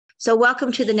So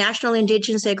welcome to the National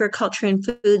Indigenous Agriculture and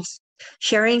Foods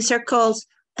Sharing Circles.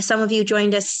 Some of you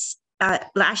joined us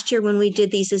last year when we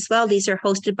did these as well. These are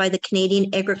hosted by the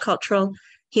Canadian Agricultural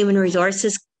Human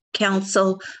Resources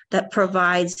Council that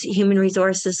provides human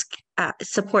resources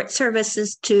support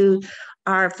services to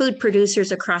our food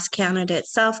producers across Canada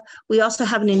itself. We also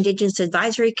have an Indigenous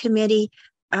Advisory Committee,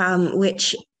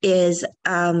 which is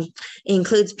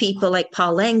includes people like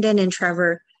Paul Langdon and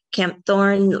Trevor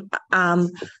Kempthorne,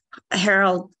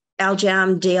 Harold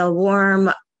Aljam, Dale Warm,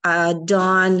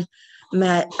 Dawn,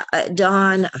 I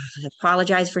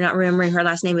apologize for not remembering her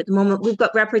last name at the moment. We've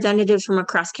got representatives from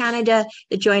across Canada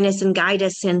that join us and guide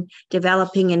us in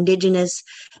developing Indigenous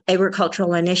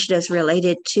agricultural initiatives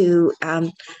related to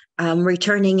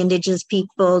returning Indigenous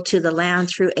people to the land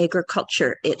through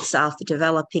agriculture itself,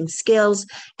 developing skills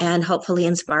and hopefully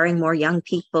inspiring more young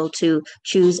people to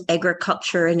choose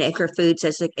agriculture and agri-foods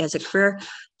as a career.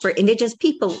 For Indigenous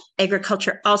people,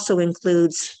 agriculture also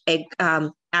includes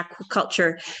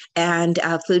aquaculture and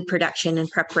food production and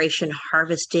preparation,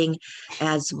 harvesting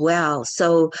as well.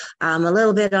 So a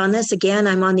little bit on this. Again,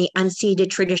 I'm on the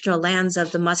unceded traditional lands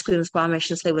of the Musqueam,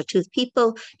 Squamish, and Tsleil-Waututh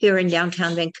people here in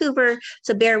downtown Vancouver.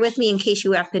 So bear with me in case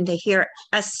you happen to hear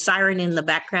a siren in the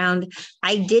background.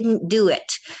 I didn't do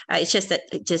it. It's just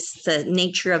the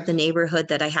nature of the neighborhood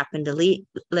that I happen to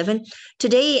live in.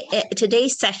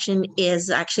 Today's session is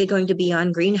actually going to be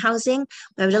on greenhousing.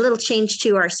 We have a little change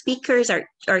to our speakers.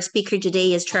 Our speaker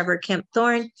today is Trevor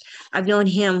Kempthorne. I've known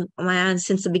him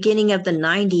since the beginning of the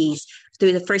 90s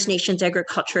through the First Nations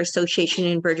Agriculture Association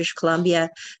in British Columbia.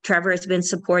 Trevor has been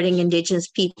supporting Indigenous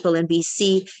people in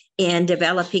BC in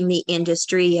developing the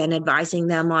industry and advising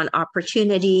them on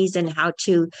opportunities and how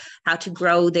to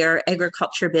grow their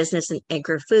agriculture business and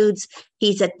agri-foods.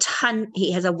 He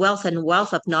has a wealth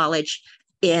of knowledge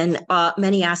in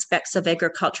many aspects of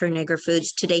agriculture and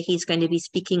agri-foods. Today, he's going to be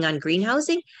speaking on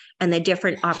greenhousing and the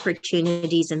different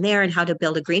opportunities in there and how to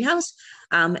build a greenhouse.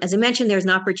 As I mentioned, there's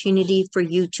an opportunity for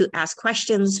you to ask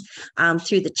questions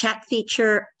through the chat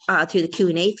feature, through the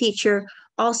Q&A feature,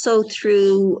 also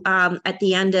through at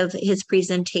the end of his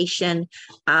presentation,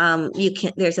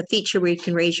 there's a feature where you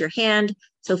can raise your hand.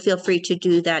 So feel free to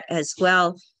do that as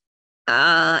well.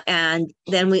 And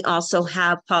then we also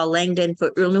have Paul Langdon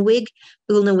for Ulnawig.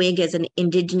 Ulnawig is an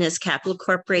Indigenous capital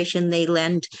corporation. They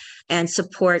lend and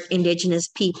support Indigenous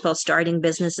people starting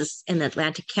businesses in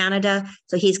Atlantic Canada.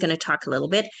 So he's going to talk a little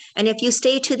bit. And if you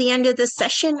stay to the end of the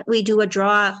session, we do a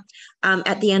draw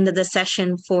at the end of the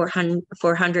session for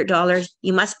 $100.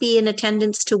 You must be in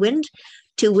attendance to win.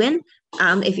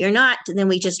 If you're not, then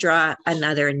we just draw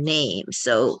another name.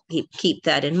 So keep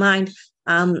that in mind.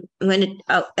 And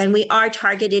we are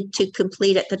targeted to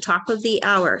complete at the top of the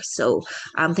hour. So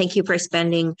thank you for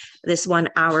spending this 1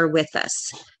 hour with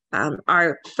us.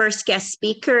 Our first guest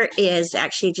speaker is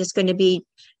actually just going to be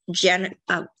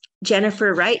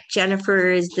Jennifer Wright.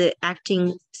 Jennifer is the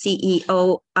acting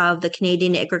CEO of the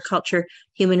Canadian Agriculture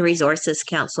Human Resources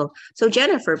Council. So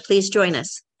Jennifer, please join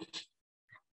us.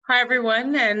 Hi,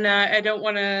 everyone, and I don't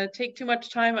want to take too much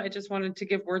time. I just wanted to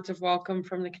give words of welcome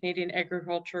from the Canadian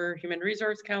Agriculture Human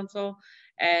Resource Council,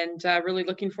 and really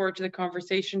looking forward to the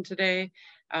conversation today.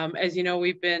 As you know,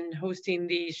 we've been hosting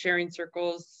the Sharing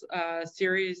Circles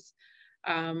series,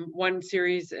 one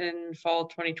series in fall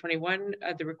 2021.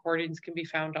 The recordings can be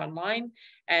found online,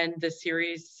 and the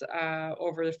series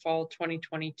over the fall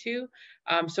 2022.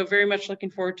 So very much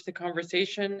looking forward to the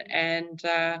conversation, and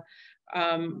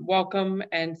welcome,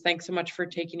 and thanks so much for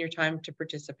taking your time to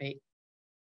participate.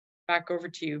 Back over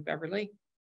to you, Beverly.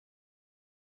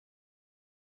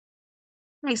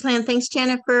 Excellent. Thanks,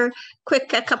 Jennifer.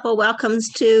 A couple welcomes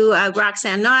to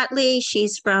Roxanne Notley.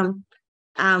 She's from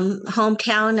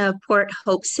hometown of Port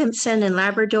Hope Simpson in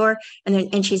Labrador,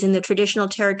 and she's in the traditional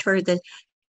territory of the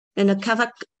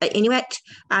Nunavut Inuit.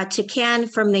 To Ken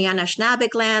from the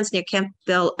Anishinaabe lands near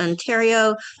Kemptville,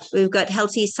 Ontario. We've got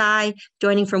Helsi Sai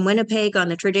joining from Winnipeg on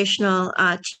the traditional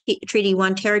Treaty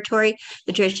 1 territory,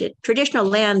 the traditional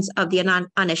lands of the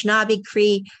Anishinaabe,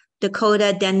 Cree,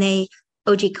 Dakota, Dene,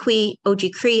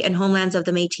 Oji-Cree, and homelands of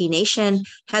the Métis Nation.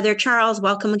 Heather Charles,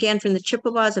 welcome again from the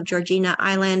Chippewas of Georgina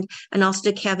Island, and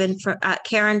also to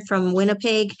Karen from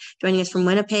Winnipeg, joining us from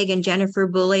Winnipeg, and Jennifer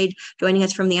Bullade, joining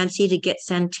us from the unceded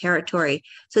Gitxsan territory.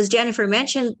 So as Jennifer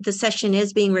mentioned, the session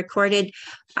is being recorded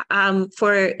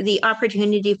for the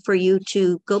opportunity for you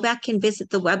to go back and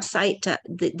visit the website,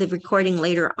 the recording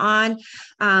later on,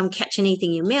 catch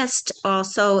anything you missed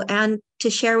also, and to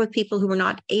share with people who were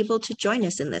not able to join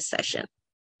us in this session.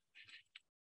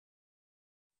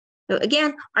 So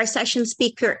again, our session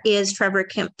speaker is Trevor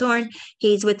Kempthorne.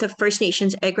 He's with the First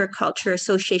Nations Agriculture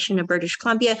Association of British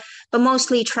Columbia, but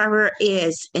mostly Trevor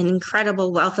is an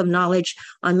incredible wealth of knowledge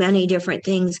on many different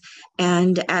things.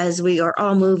 And as we are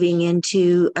all moving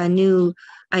into a new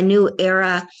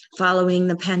era following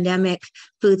the pandemic,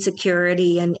 food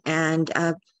security and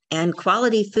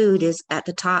quality food is at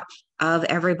the top of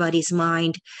everybody's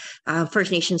mind.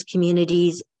 First Nations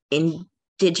communities,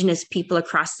 Indigenous people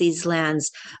across these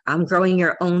lands, growing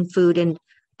your own food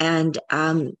and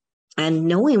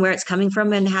knowing where it's coming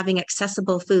from and having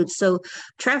accessible food. So,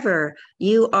 Trevor,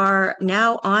 you are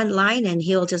now online, and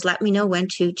he'll just let me know when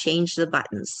to change the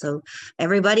buttons. So,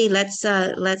 everybody, let's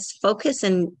focus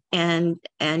and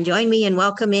join me in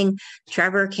welcoming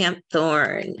Trevor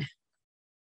Kempthorne.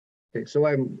 Okay, so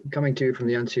I'm coming to you from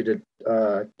the unceded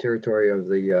territory of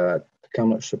the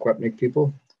Kamloops Secwepemc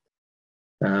people.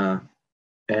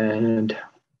 And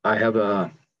I have,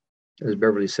 as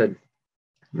Beverly said,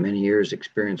 many years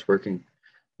experience working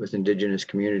with Indigenous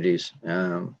communities.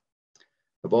 I've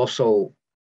also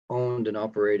owned and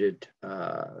operated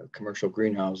commercial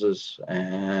greenhouses,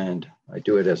 and I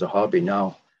do it as a hobby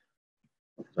now.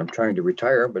 I'm trying to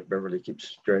retire, but Beverly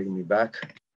keeps dragging me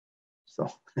back.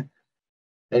 So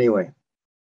anyway,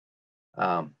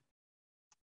 what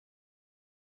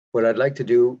I'd like to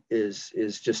do is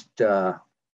just,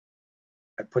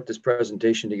 I put this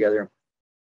presentation together,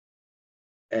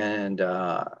 and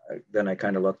then I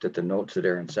kind of looked at the notes that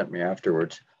Aaron sent me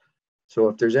afterwards. So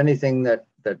if there's anything that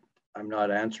I'm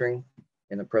not answering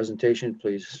in the presentation,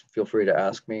 please feel free to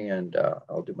ask me, and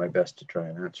I'll do my best to try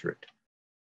and answer it.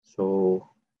 So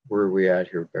where are we at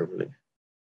here, Beverly?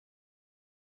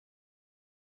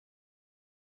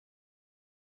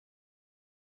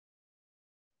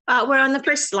 We're on the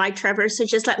first slide, Trevor, so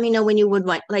just let me know when you would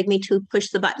like me to push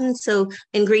the button. So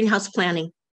in greenhouse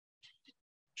planning.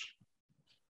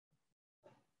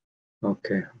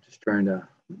 Okay, I'm just trying to,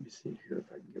 let me see here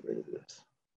if I can get rid of this.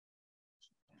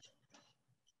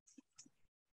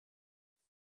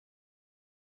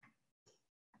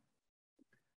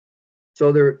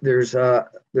 So there's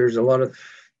a lot of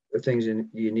things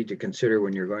you need to consider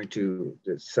when you're going to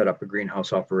set up a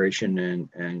greenhouse operation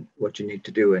and what you need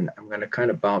to do. And I'm going to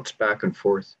kind of bounce back and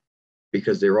forth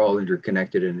because they're all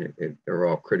interconnected and they're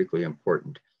all critically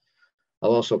important.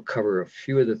 I'll also cover a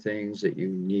few of the things that you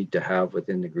need to have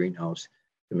within the greenhouse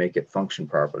to make it function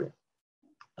properly.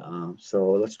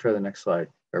 So let's try the next slide,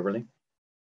 Beverly.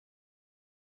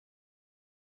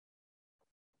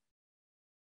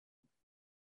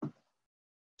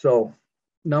 So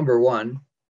number one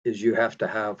is you have to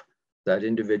have that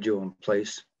individual in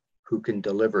place who can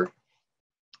deliver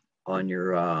on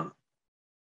your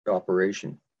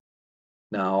operation.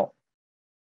 Now,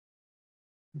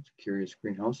 it's a curious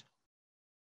greenhouse.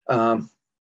 When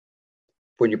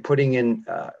you're putting in,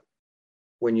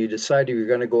 when you decide you're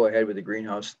going to go ahead with the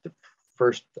greenhouse, the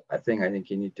first thing I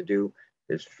think you need to do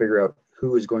is figure out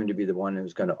who is going to be the one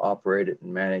who's going to operate it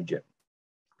and manage it.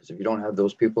 Because if you don't have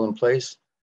those people in place,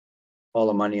 all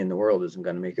the money in the world isn't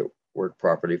going to make it work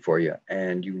properly for you.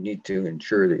 And you need to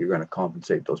ensure that you're going to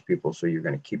compensate those people, so you're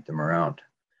going to keep them around.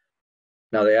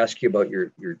 Now they ask you about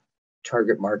your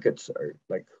target markets, or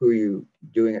like who are you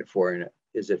doing it for? And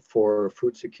is it for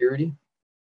food security,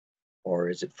 or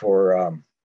is it for,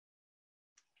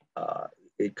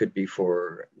 it could be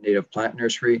for native plant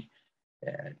nursery,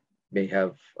 and may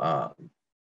have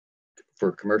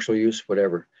for commercial use,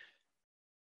 whatever.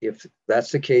 If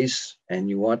that's the case and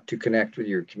you want to connect with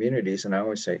your communities, and I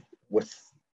always say with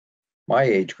my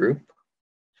age group,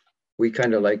 we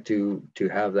kind of like to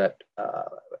have that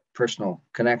personal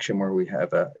connection where we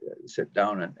have a sit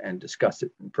down and discuss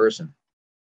it in person.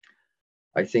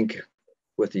 I think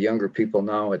with the younger people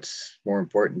now, it's more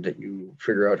important that you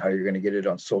figure out how you're going to get it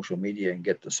on social media and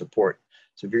get the support.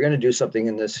 So if you're going to do something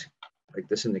in this, like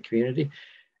this in the community,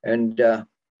 and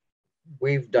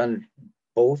we've done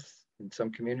both in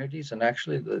some communities, and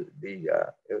actually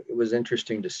it was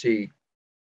interesting to see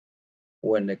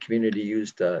when the community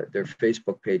used their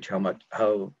Facebook page,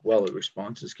 how well the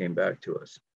responses came back to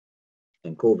us.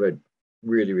 And COVID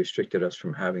really restricted us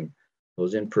from having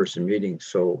those in-person meetings,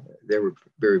 so they were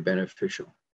very beneficial.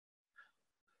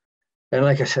 And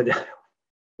like I said,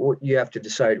 you have to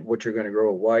decide what you're going to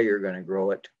grow, why you're going to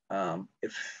grow it. And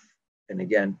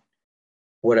again,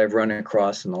 what I've run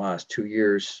across in the last 2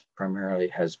 years primarily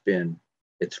has been,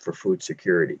 it's for food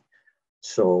security.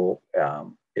 So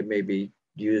it may be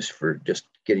used for just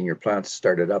getting your plants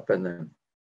started up and then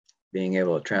being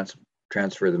able to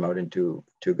transfer them out into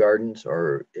gardens,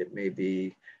 or it may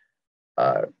be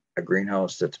a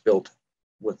greenhouse that's built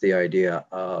with the idea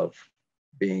of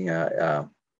being a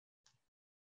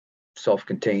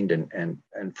self-contained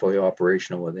and fully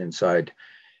operational with inside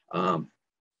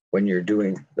when you're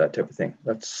doing that type of thing.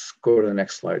 Let's go to the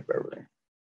next slide, Beverly.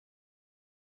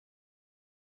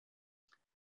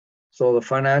 So the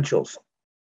financials,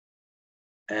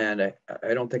 and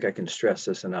I don't think I can stress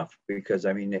this enough, because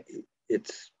I mean,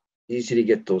 it's easy to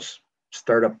get those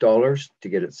startup dollars to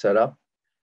get it set up,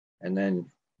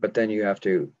 but then you have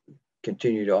to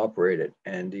continue to operate it.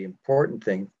 And the important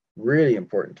thing, really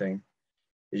important thing,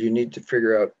 is you need to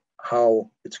figure out how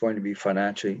it's going to be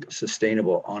financially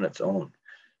sustainable on its own,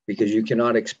 because you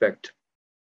cannot expect to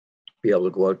be able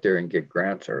to go out there and get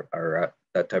grants or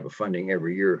that type of funding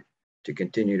every year to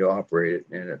continue to operate it.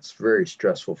 And it's very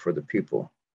stressful for the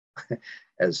people,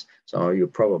 as some of you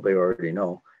probably already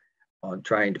know, on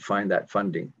trying to find that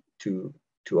funding to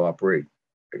operate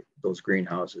those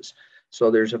greenhouses.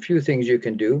 So there's a few things you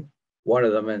can do. One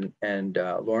of them, and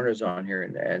Lorna's on here,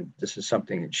 and this is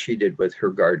something that she did with her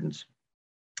gardens.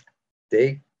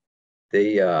 They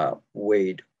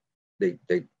weighed, they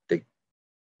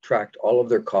tracked all of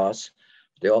their costs.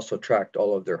 They also tracked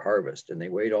all of their harvest, and they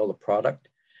weighed all the product.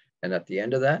 And at the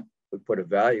end of that, we put a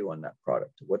value on that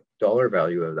product, what dollar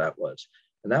value of that was.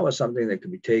 And that was something that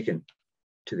could be taken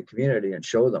to the community and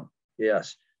show them,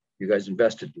 yes, you guys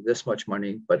invested this much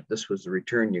money, but this was the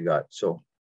return you got. So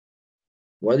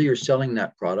whether you're selling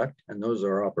that product, and those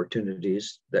are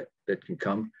opportunities that can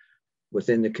come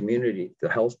within the community, the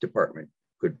health department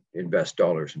could invest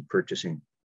dollars in purchasing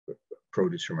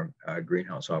produce from a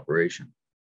greenhouse operation.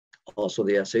 Also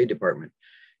the SA department,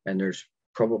 and there's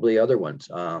probably other ones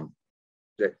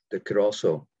that could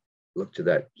also look to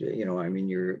that. You know, I mean,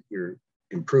 you're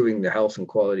improving the health and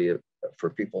quality for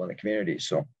people in the community.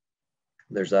 So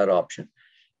there's that option.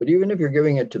 But even if you're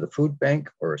giving it to the food bank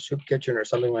or a soup kitchen or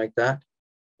something like that,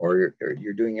 or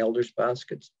you're doing elders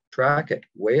baskets, track it,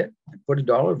 weigh it, and put a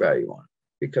dollar value on it,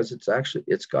 because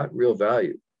it's got real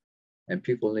value, and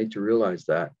people need to realize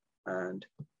that. And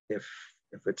if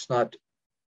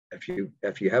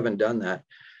you haven't done that,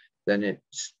 then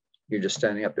you're just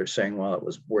standing up there saying, well, it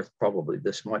was worth probably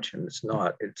this much, and it's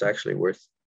not. It's actually worth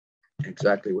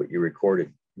exactly what you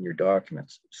recorded in your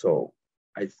documents. So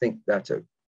I think that's a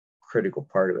critical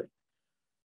part of it.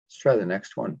 Let's try the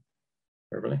next one,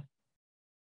 Beverly.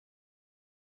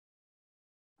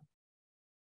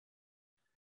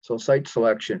 So site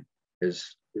selection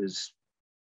is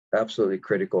absolutely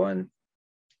critical, and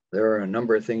there are a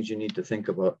number of things you need to think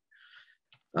about.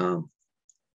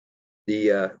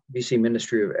 The BC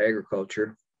Ministry of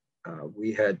Agriculture,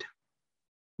 we had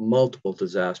multiple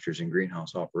disasters in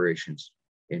greenhouse operations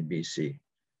in BC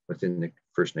within the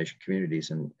First Nation communities,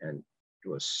 and it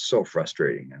was so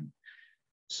frustrating. And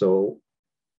so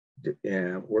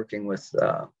working with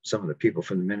some of the people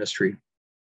from the ministry,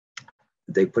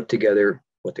 they put together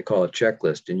what they call a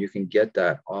checklist, and you can get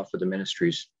that off of the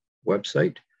ministry's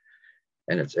website.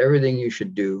 And it's everything you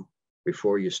should do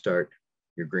before you start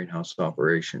your greenhouse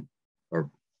operation,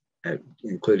 or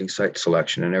including site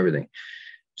selection and everything.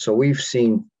 So we've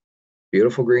seen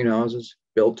beautiful greenhouses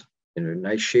built in a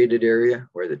nice shaded area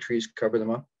where the trees cover them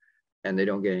up and they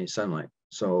don't get any sunlight.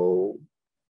 So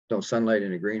no sunlight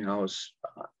in a greenhouse.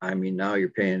 I mean, now you're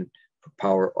paying for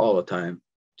power all the time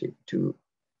to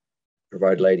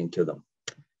provide lighting to them.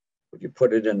 If you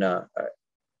put it in an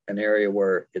area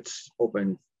where it's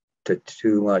open to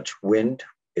too much wind,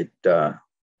 it can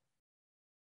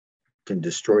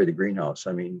destroy the greenhouse.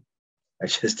 I mean, I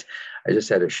just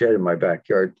had a shed in my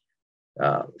backyard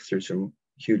through some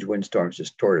huge windstorms,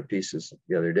 just tore to pieces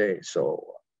the other day.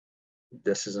 So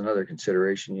this is another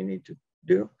consideration you need to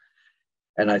do.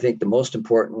 And I think the most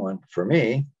important one for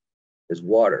me is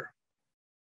water.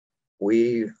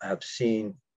 We have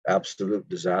seen absolute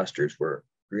disasters where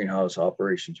greenhouse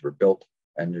operations were built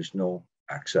and there's no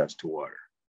access to water.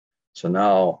 So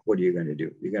now what are you going to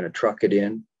do? You're going to truck it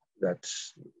in?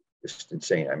 That's just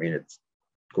insane. I mean, it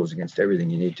goes against everything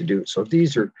you need to do. So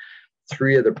these are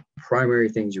three of the primary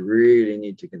things you really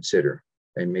need to consider,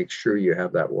 and make sure you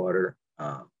have that water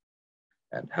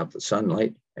and have the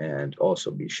sunlight, and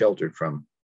also be sheltered from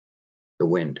the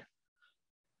wind.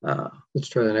 Let's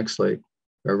try the next slide,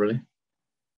 Beverly.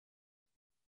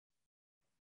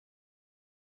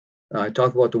 I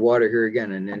talk about the water here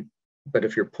again, but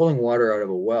if you're pulling water out of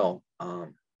a well,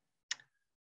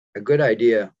 a good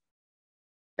idea,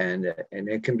 and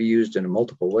it can be used in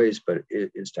multiple ways, but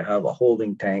it is to have a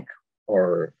holding tank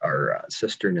or a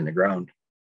cistern in the ground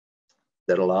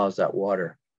that allows that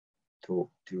water to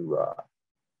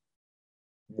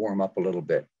warm up a little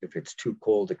bit. If it's too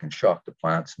cold, it can shock the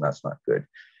plants, and that's not good.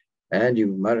 And you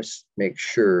must make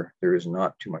sure there is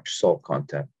not too much salt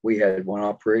content. We had one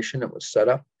operation that was set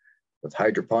up With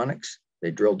hydroponics,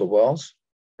 they drilled the wells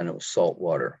and it was salt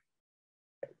water.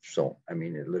 So, I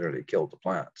mean, it literally killed the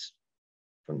plants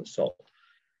from the salt.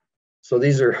 So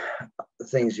these are the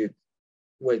things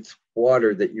with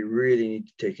water that you really need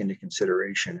to take into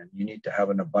consideration, and you need to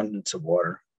have an abundance of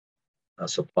water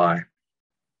supply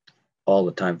all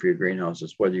the time for your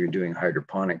greenhouses, whether you're doing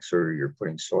hydroponics or you're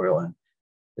putting soil in,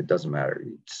 it doesn't matter.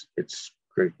 It's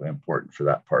critically important for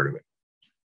that part of it.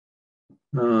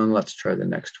 Let's try the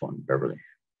next one, Beverly.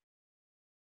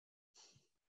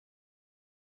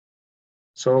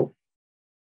 So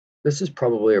this is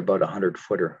probably about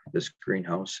 100-footer, this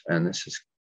greenhouse, and this is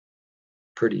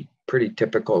pretty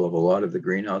typical of a lot of the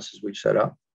greenhouses we've set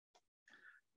up.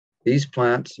 These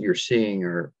plants you're seeing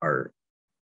are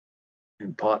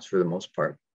in pots for the most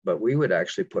part, but we would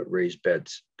actually put raised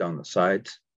beds down the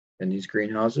sides in these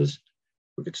greenhouses.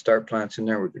 We could start plants in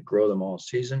there, we could grow them all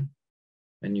season,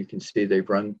 and you can see they've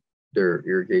run their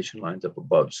irrigation lines up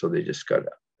above, so they just got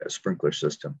a sprinkler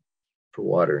system for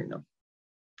watering them.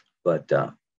 But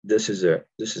this is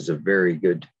a very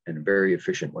good and very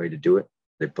efficient way to do it.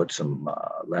 They put some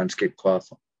landscape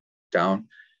cloth down,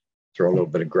 throw a little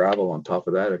bit of gravel on top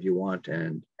of that if you want,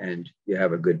 and you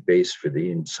have a good base for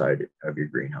the inside of your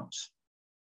greenhouse.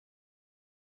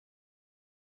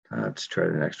 Let's try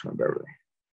the next one, Beverly.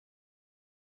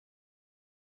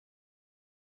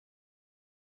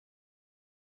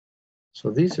 So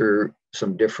these are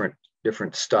some different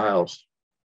styles.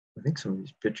 I think some of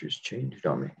these pictures changed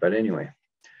on me, but anyway.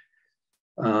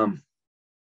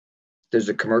 There's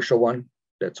a commercial one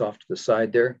that's off to the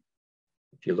side there.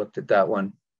 If you looked at that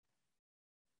one,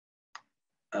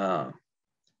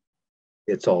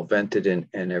 it's all vented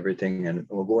and everything, and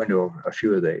we'll go into a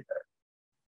few of the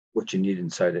what you need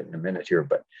inside it in a minute here.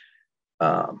 But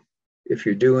if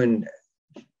you're doing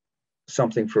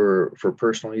something for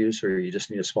personal use, or you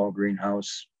just need a small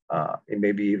greenhouse, and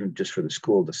maybe even just for the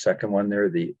school, the second one there,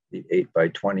 the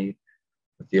 8x20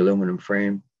 with the aluminum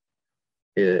frame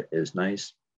is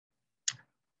nice.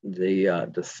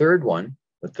 The third one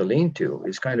with the lean-to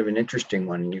is kind of an interesting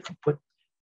one, and you can put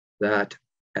that,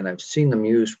 and I've seen them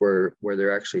used where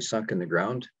they're actually sunk in the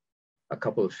ground a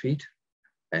couple of feet,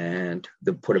 and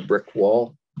they'll put a brick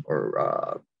wall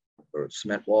or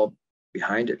cement wall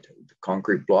behind it, the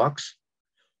concrete blocks,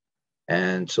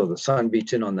 and so the sun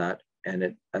beats in on that,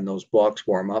 and those blocks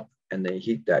warm up and they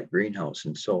heat that greenhouse.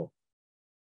 And so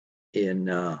in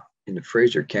the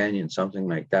Fraser Canyon, something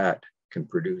like that can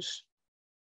produce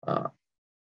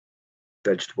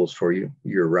vegetables for you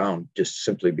year round, just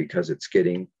simply because it's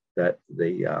getting that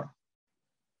the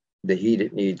heat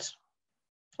it needs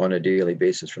on a daily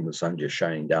basis from the sun just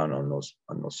shining down on those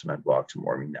cement blocks and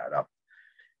warming that up.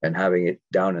 And having it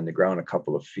down in the ground a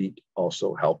couple of feet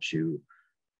also helps you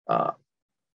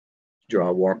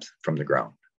draw warmth from the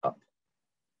ground up.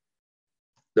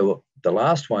 The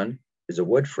last one is a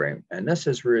wood frame, and this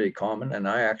is really common, and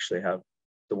I actually have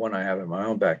the one I have in my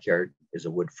own backyard is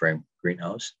a wood frame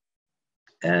greenhouse.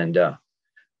 And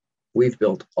we've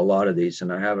built a lot of these,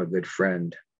 and I have a good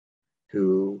friend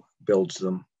who builds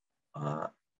them on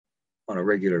a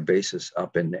regular basis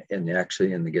up in the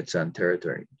Gitxsan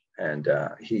territory. And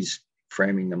he's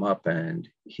framing them up, and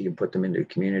he can put them into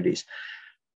communities.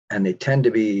 And they tend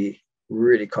to be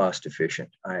really cost efficient.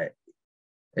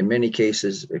 In many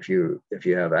cases, if you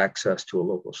have access to a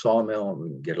local sawmill, we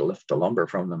can get a lift of lumber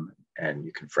from them, and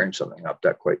you can frame something up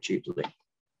that quite cheaply.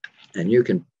 And you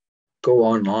can go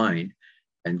online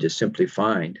and just simply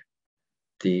find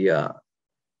the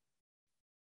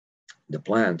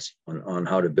plans on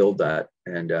how to build that,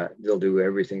 and they'll do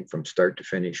everything from start to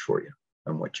finish for you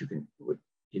on what you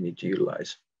need to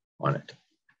utilize on it.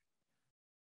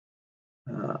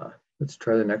 Let's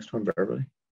try the next one, Beverly.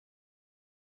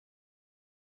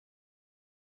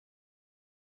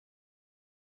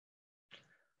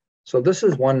 So this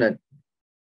is one that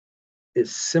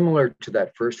is similar to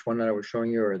that first one that I was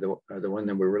showing you, or the one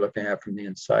that we were looking at from the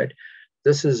inside.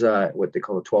 This is what they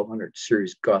call a 1200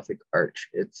 series Gothic arch.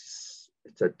 It's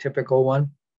a typical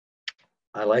one.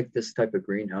 I like this type of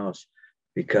greenhouse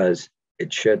because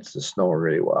it sheds the snow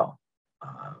really well.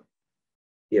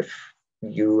 If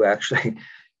you actually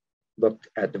looked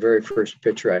at the very first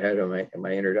picture I had in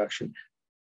my introduction,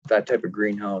 that type of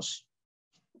greenhouse,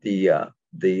 the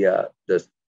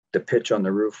pitch on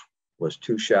the roof was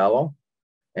too shallow,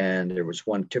 and there was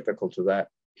one typical to that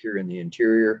here in the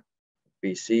interior,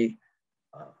 BC.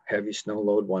 Heavy snow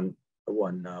load one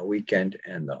weekend,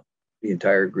 and the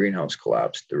entire greenhouse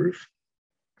collapsed, the roof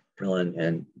fell in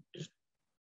and just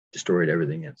destroyed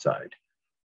everything inside.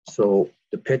 So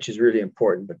the pitch is really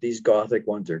important, but these Gothic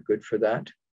ones are good for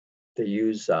that. They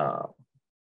use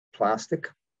plastic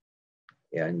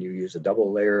and you use a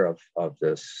double layer of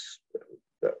this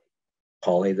the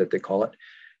poly that they call it,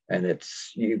 and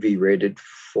it's UV rated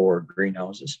for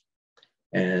greenhouses,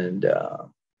 and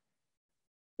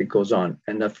it goes on.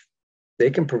 And they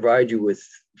can provide you with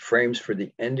frames for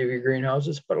the end of your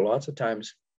greenhouses, but lots of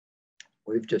times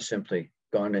we've just simply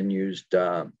gone and used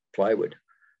plywood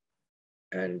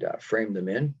and framed them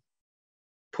in,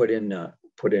 put in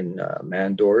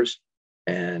man doors,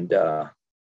 and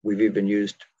we've even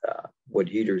used wood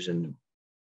heaters and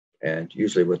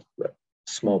usually with a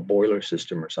small boiler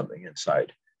system or something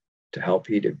inside to help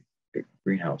heat a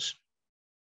greenhouse.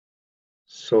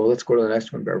 So let's go to the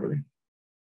next one, Beverly.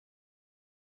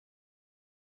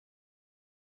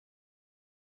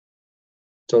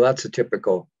 So that's a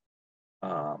typical,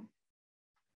 well,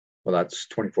 that's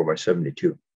 24 by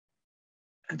 72.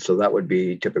 And so that would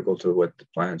be typical to what the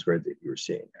plans were that you were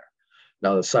seeing there.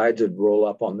 Now the sides would roll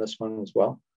up on this one as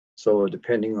well. So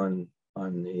depending on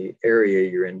the area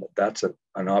you're in, that's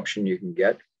an option you can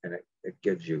get, and it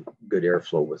gives you good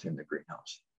airflow within the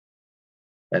greenhouse.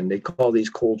 And they call these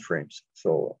cold frames.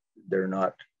 So they're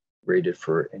not rated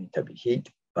for any type of heat,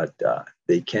 but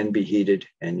they can be heated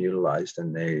and utilized,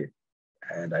 and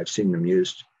I've seen them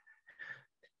used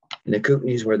in the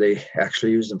Kootenays where they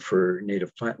actually use them for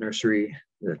native plant nursery.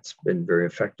 That's been very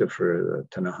effective for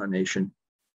the Ktunaxa Nation,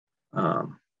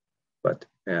 but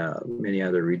many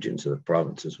other regions of the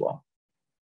province as well.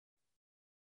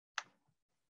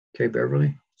 Okay, Beverly,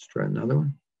 let's try another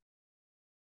one.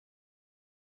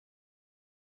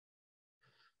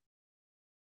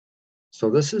 So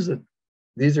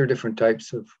these are different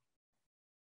types of,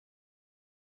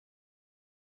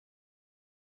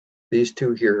 these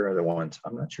two here are the ones.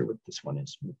 I'm not sure what this one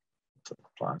is. It's like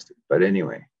plastic, but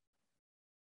anyway.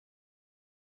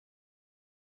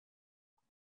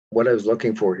 What I was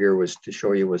looking for here was to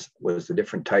show you was the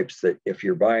different types that if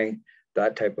you're buying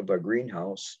that type of a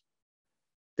greenhouse,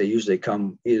 they usually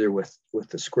come either with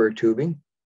the square tubing,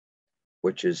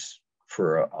 which is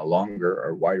for a longer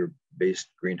or wider based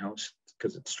greenhouse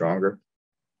because it's stronger,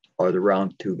 or the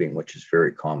round tubing, which is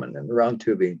very common. And the round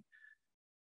tubing,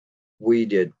 we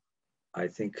did, I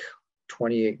think,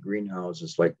 28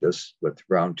 greenhouses like this with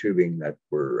round tubing that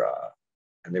were,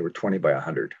 and they were 20 by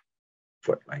 100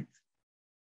 foot length.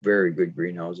 Very good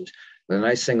greenhouses. The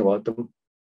nice thing about them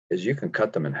is you can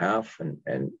cut them in half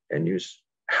and use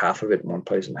half of it in one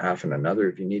place and half in another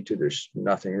if you need to. There's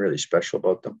nothing really special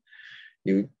about them.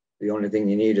 The only thing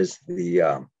you need is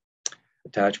the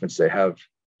attachments they have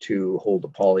to hold the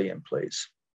poly in place.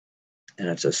 And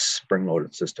it's a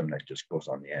spring-loaded system that just goes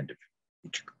on the end of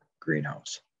each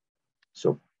greenhouse.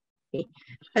 So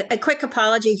a quick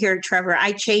apology here, Trevor.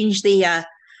 I changed the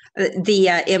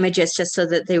images just so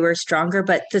that they were stronger,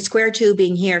 but the square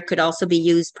tubing here could also be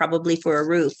used probably for a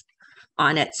roof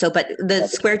on it. So, but the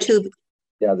square tube.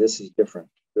 Yeah, this is different.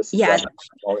 This is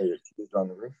poly that's used on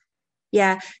the roof.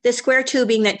 Yeah, the square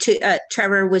tubing that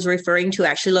Trevor was referring to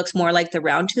actually looks more like the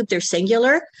round tube. They're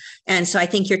singular. And so I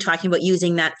think you're talking about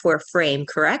using that for a frame,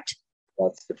 correct?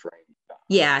 That's the frame.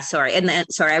 Yeah, sorry. And then,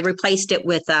 sorry, I replaced it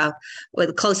with the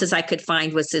closest I could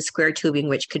find was the square tubing,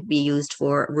 which could be used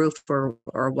for a roof or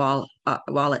wall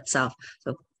itself.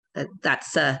 So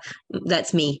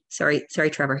that's me. Sorry,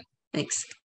 Trevor. Thanks.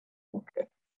 Okay.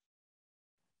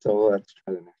 So let's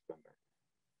try the next one.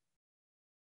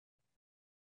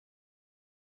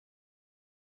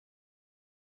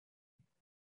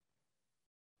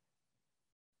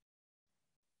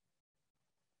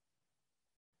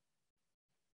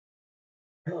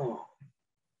 Oh,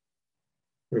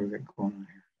 what do we got going on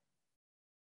here?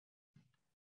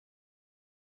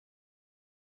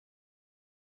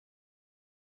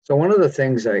 So one of the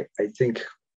things I think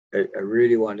I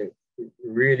really want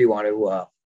to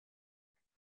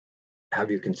have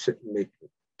you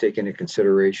take into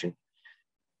consideration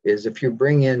is if you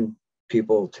bring in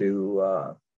people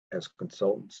to as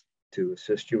consultants to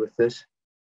assist you with this.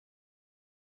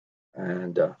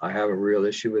 And I have a real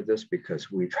issue with this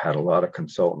because we've had a lot of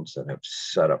consultants that have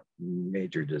set up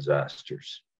major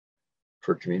disasters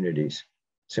for communities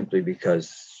simply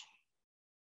because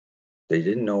they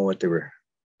didn't know what they were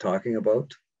talking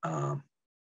about,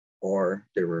 or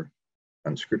they were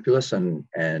unscrupulous,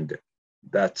 and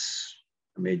that's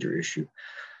a major issue.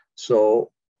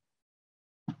 So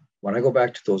when I go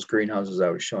back to those greenhouses I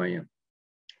was showing you,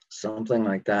 something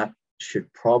like that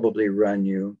should probably run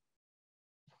you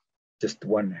just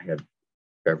one head,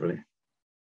 Beverly.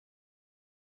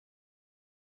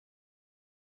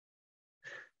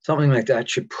 Something like that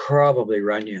should probably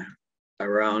run you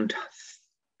around,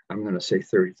 I'm going to say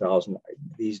 30,000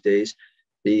 these days.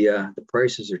 The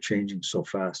prices are changing so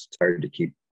fast; it's hard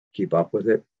to keep up with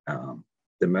it.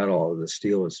 the metal or the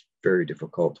steel is very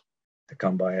difficult to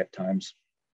come by at times.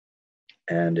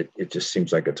 And it just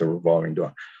seems like it's a revolving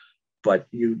door. But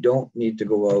you don't need to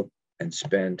go out and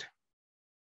spend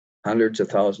hundreds of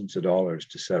thousands of dollars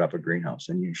to set up a greenhouse,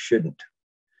 and you shouldn't.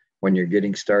 When you're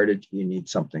getting started, you need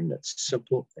something that's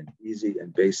simple and easy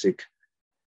and basic,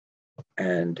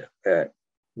 and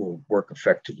will work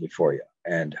effectively for you.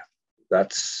 And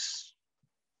that's,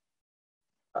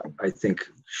 I think,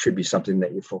 should be something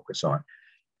that you focus on.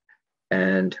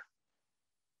 And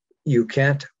you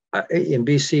can't, in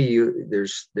BC,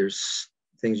 there's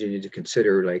things you need to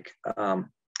consider, like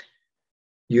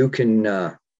you can,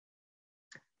 our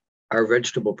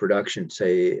vegetable production,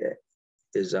 say,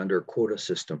 is under a quota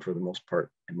system for the most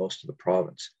part in most of the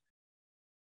province.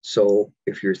 So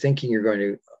if you're thinking you're going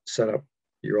to set up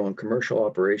your own commercial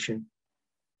operation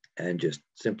and just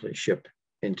simply ship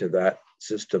into that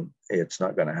system, it's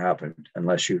not going to happen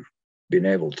unless you've been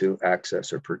able to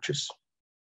access or purchase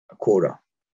a quota.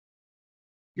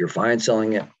 You're fine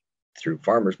selling it through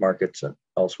farmers markets and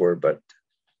elsewhere, but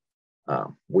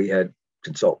we had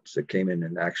consultants that came in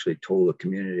and actually told the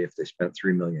community if they spent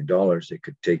 $3 million, they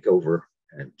could take over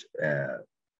and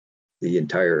the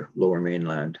entire lower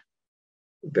mainland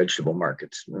vegetable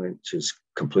markets, which is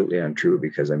completely untrue,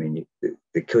 because I mean,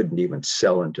 they couldn't even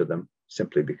sell into them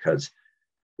simply because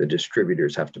the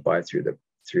distributors have to buy through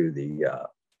the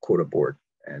quota board.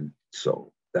 And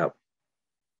so that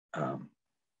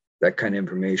that kind of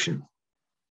information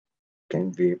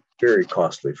can be very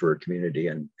costly for a community,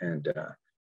 and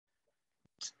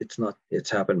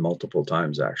it's happened multiple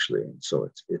times actually, and so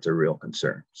it's a real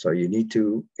concern. So you need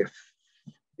to,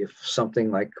 if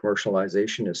something like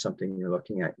commercialization is something you're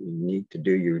looking at, you need to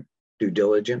do your due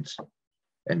diligence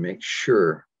and make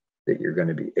sure that you're going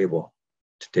to be able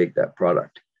to take that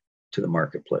product to the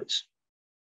marketplace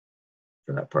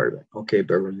for that part of it. Okay,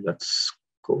 Beverly, let's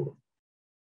go.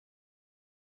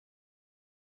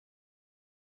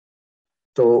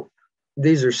 So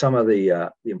these are some of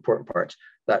the important parts.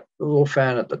 That little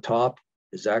fan at the top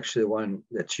is actually the one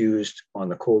that's used on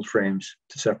the cold frames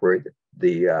to separate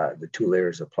the two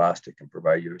layers of plastic and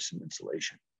provide you with some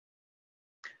insulation.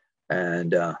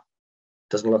 And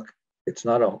doesn't look, it's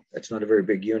not a very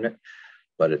big unit,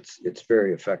 but it's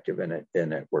very effective, and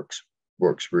it works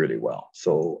really well.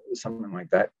 So something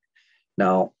like that.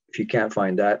 Now, if you can't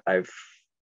find that,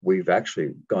 we've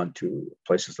actually gone to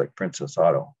places like Princess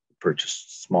Auto,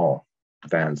 purchased small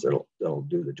fans that'll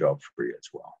do the job for you as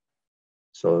well.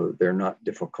 So they're not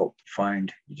difficult to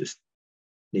find. You just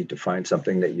need to find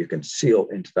something that you can seal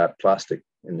into that plastic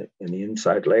in the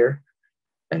inside layer,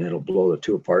 and it'll blow the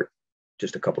two apart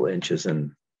just a couple of inches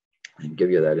and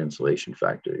give you that insulation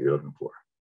factor that you're looking for.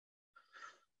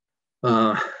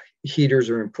 Heaters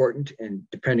are important, and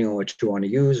depending on what you want to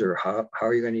use or how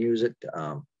you're going to use it,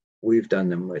 we've done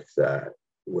them with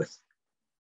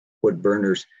wood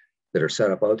burners that are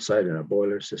set up outside in a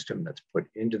boiler system that's put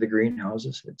into the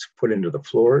greenhouses. It's put into the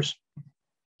floors,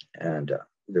 and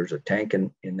there's a tank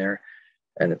in there,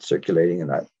 and it's circulating, and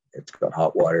that it's got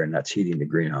hot water, and that's heating the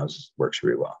greenhouses. Works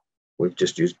really well. We've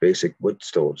just used basic wood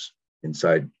stoves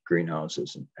inside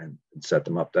greenhouses and set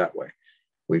them up that way.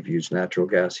 We've used natural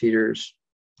gas heaters,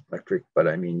 electric, but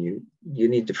I mean, you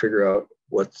need to figure out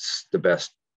what's the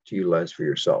best to utilize for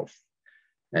yourself,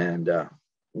 and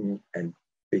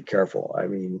be careful. I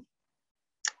mean,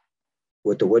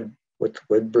 with the wood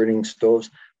burning stoves,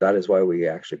 that is why we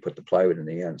actually put the plywood in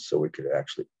the end, so we could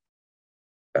actually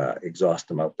exhaust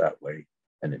them out that way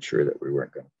and ensure that we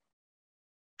weren't going to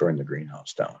burn the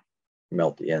greenhouse down,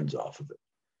 melt the ends off of it.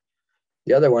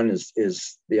 The other one is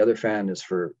the other fan is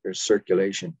for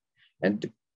circulation, and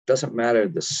it doesn't matter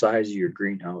the size of your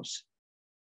greenhouse,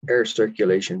 air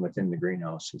circulation within the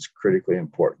greenhouse is critically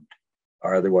important,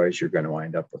 or otherwise you're going to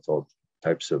wind up with all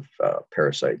types of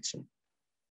parasites, and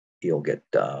you'll get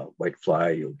white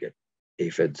fly, you'll get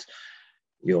aphids,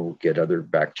 you'll get other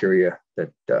bacteria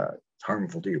that it's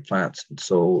harmful to your plants. And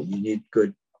so you need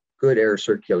good air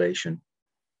circulation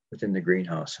within the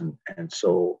greenhouse. And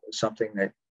so something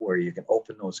where you can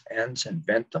open those ends and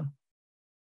vent them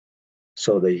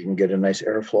so that you can get a nice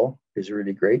airflow is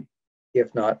really great.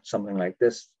 If not, something like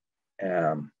this,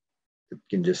 it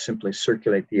can just simply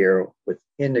circulate the air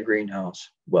within the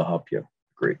greenhouse, will help you a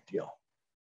great deal.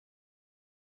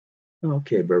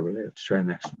 Okay, Beverly, let's try the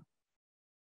next one.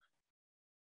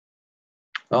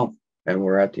 Oh, and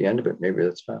we're at the end of it. Maybe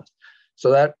that's fast. So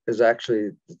that is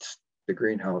actually the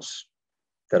greenhouse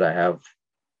that I have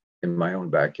in my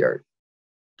own backyard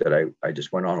that I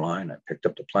just went online. I picked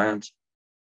up the plans,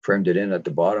 framed it in at the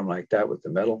bottom like that with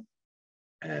the metal,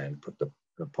 and put the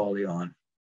poly on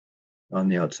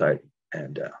the outside.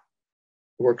 And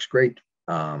works great.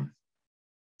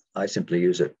 I simply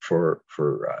use it for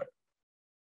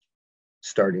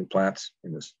starting plants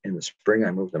in the spring.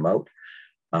 I move them out.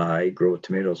 I grow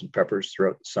tomatoes and peppers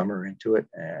throughout the summer into it,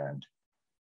 and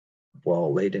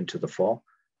well, late into the fall.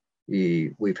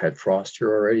 We've had frost here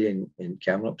already in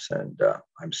Kamloops, and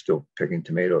I'm still picking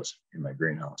tomatoes in my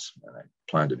greenhouse, and I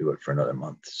plan to do it for another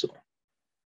month. So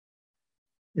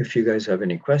if you guys have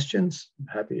any questions, I'm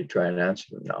happy to try and answer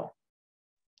them now.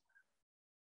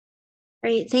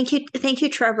 Great. Thank you,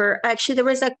 Trevor. Actually, there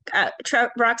was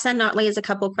Roxanne Notley has a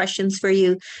couple of questions for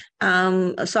you.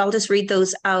 So I'll just read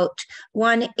those out.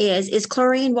 One is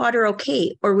chlorine water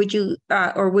okay, or would you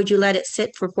let it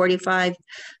sit for 45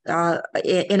 in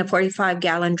a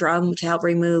 45-gallon drum to help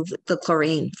remove the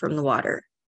chlorine from the water?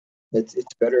 It's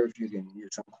better if you can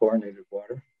use some chlorinated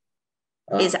water.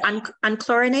 Is it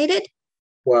unchlorinated?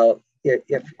 Well,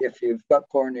 if you've got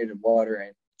chlorinated water,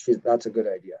 and that's a good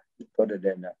idea. You put it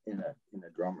in a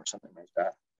drum or something like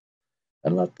that,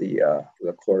 and let the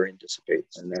chlorine dissipate,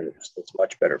 and then it's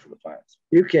much better for the plants.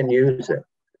 You can use it,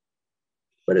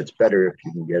 but it's better if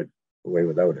you can get away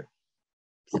without it.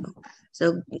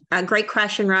 So a great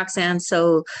question, Roxanne.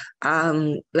 So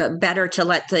better to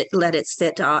let it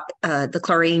sit, the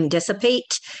chlorine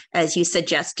dissipate, as you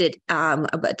suggested,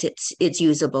 but it's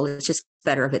usable. It's just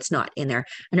better if it's not in there.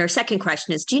 And our second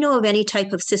question is, do you know of any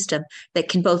type of system that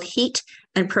can both heat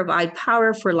and provide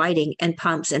power for lighting and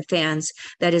pumps and fans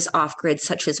that is off-grid,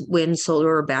 such as wind,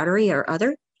 solar, or battery, or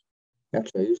other?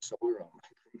 Actually, I use solar on my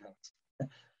greenhouse.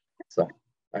 So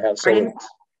I have solar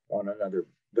on another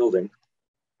building,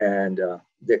 and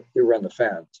they run the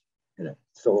fans in it.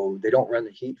 So they don't run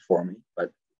the heat for me,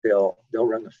 but they'll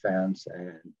run the fans,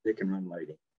 and they can run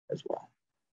lighting as well.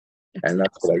 And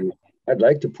that's what I use. I'd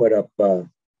like to put up a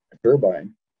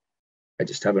turbine. I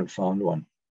just haven't found one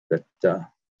that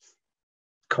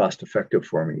cost effective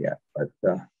for me yet. But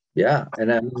yeah,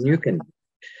 and I mean, you can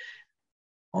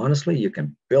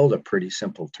build a pretty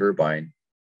simple turbine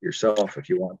yourself if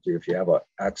you want to. If you have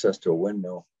access to a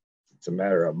windmill, it's a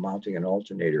matter of mounting an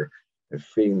alternator and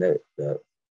feeding the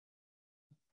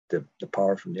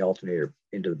power from the alternator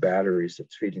into the batteries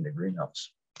that's feeding the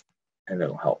greenhouse, and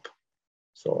it'll help.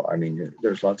 So, I mean,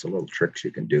 there's lots of little tricks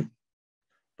you can do.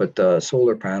 But the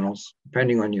solar panels,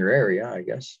 depending on your area, I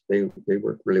guess, they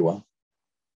work really well.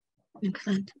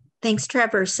 Excellent. Thanks,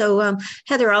 Trevor. So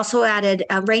Heather also added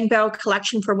a rain barrel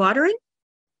collection for watering.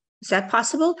 Is that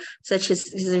possible? Such as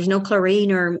there's no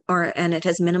chlorine and it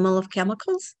has minimal of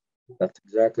chemicals? That's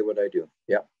exactly what I do.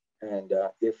 Yeah. And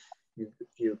if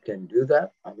you can do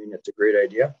that, I mean, it's a great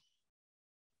idea.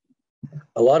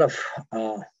 A lot of...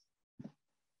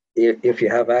 if you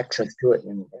have access to it,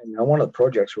 and one of the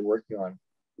projects we're working on,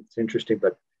 it's interesting,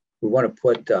 but we want to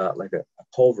put like a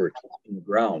culvert in the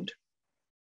ground,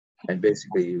 and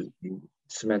basically you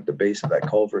cement the base of that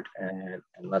culvert and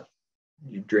let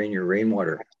you drain your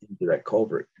rainwater into that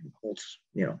culvert, and it holds,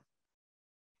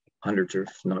 hundreds or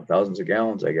not thousands of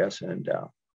gallons, I guess, and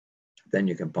then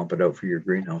you can pump it out for your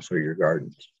greenhouse or your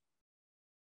gardens.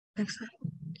 Excellent.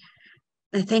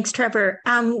 Thanks, Trevor.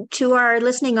 To our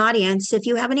listening audience, if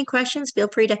you have any questions, feel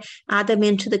free to add them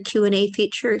into the Q&A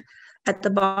feature at the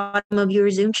bottom of your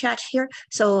Zoom chat here.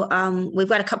 So we've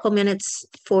got a couple minutes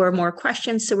for more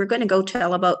questions. So we're going to go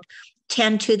till about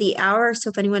 10 to the hour.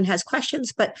 So if anyone has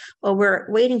questions, but while we're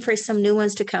waiting for some new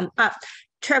ones to come up,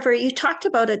 Trevor, you talked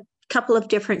about a couple of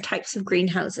different types of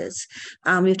greenhouses.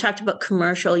 You've talked about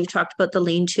commercial, you talked about the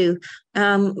lean-to.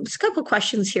 Just a couple of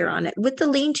questions here on it. With the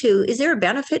lean-to, is there a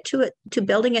benefit to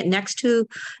building it next to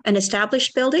an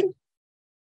established building?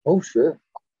 Oh, sure.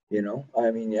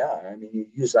 I mean, you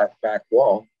use that back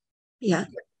wall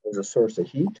as a source of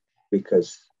heat,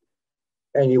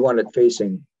 and you want it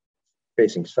facing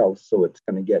south, so it's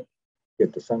going to get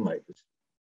the sunlight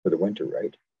for the winter,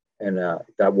 right? And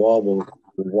that wall will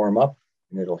warm up,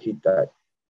 and it'll heat that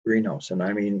greenhouse. And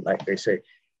I mean, like they say,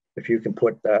 if you can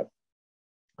put that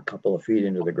a couple of feet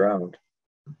into the ground,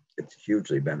 it's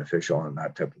hugely beneficial in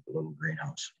that type of a little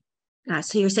greenhouse.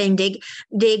 So you're saying dig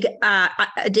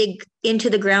into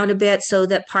the ground a bit so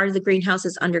that part of the greenhouse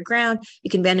is underground. You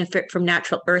can benefit from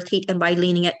natural earth heat, and by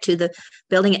leaning it to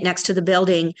building it next to the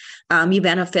building, you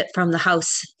benefit from the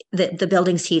house, the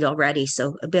building's heat already.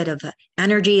 So a bit of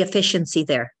energy efficiency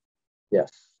there. Yes,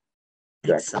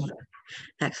 exactly.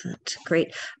 Excellent.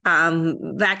 Great.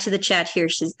 Back to the chat here.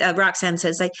 Roxanne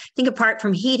says, I think apart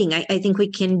from heating, I think we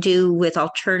can do with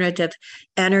alternative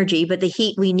energy, but the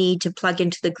heat we need to plug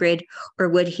into the grid or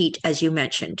wood heat, as you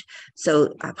mentioned.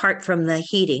 So apart from the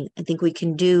heating, I think we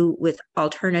can do with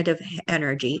alternative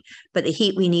energy, but the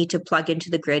heat we need to plug into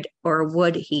the grid or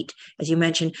wood heat, as you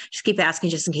mentioned. Just keep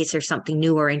asking just in case there's something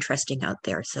new or interesting out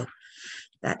there. So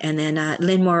and then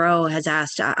Lynn Moreau has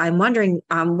asked, I'm wondering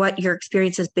what your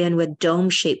experience has been with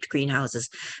dome-shaped greenhouses,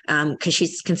 because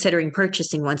she's considering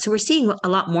purchasing one. So we're seeing a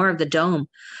lot more of the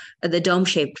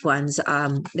dome-shaped ones.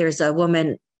 There's a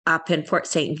woman up in Fort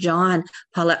St. John,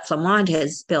 Paulette Flamond,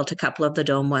 has built a couple of the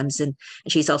dome ones, and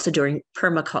she's also doing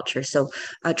permaculture. So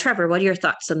Trevor, what are your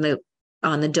thoughts on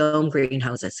the dome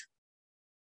greenhouses?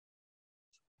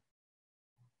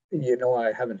 You know,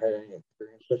 I haven't had any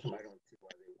experience with them. I don't see why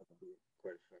they wouldn't be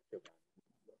quite effective.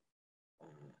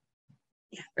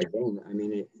 I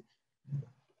mean,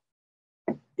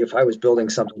 if I was building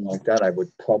something like that, I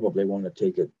would probably want to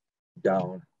take it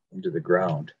down into the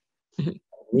ground. Mm-hmm.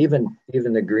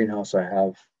 Even the greenhouse I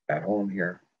have at home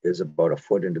here is about a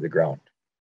foot into the ground.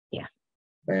 Yeah.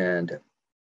 And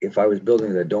if I was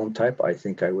building the dome type, I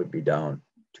think I would be down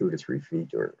 2 to 3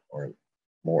 feet or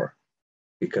more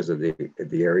because of the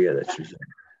area that she's in.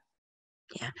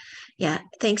 Yeah.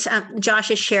 Thanks. Josh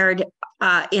has shared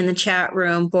in the chat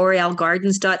room,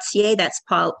 borealgardens.ca. That's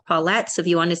Paulette. So if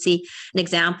you want to see an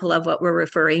example of what we're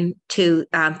referring to,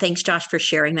 thanks, Josh, for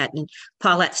sharing that. And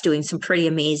Paulette's doing some pretty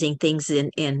amazing things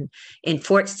in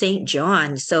Fort St.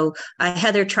 John. So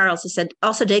Heather Charles has said,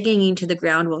 also digging into the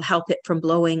ground will help it from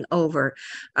blowing over.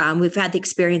 We've had the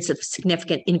experience of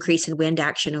significant increase in wind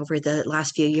action over the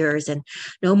last few years, and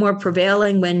no more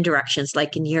prevailing wind directions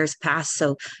like in years past.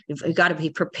 So we've got to be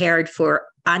prepared for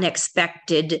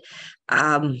unexpected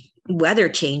weather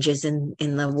changes in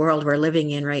the world we're living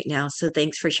in right now. So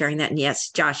thanks for sharing that. And yes,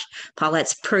 Josh,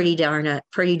 Paulette's pretty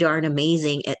darn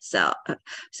amazing itself.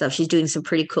 So she's doing some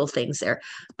pretty cool things there.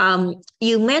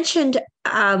 You mentioned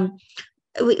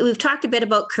we've talked a bit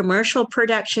about commercial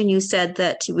production. You said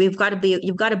that you've got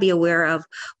to be aware of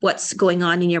what's going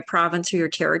on in your province or your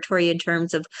territory in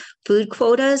terms of food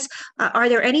quotas. Are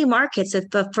there any markets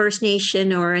if a First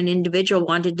Nation or an individual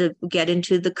wanted to get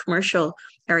into the commercial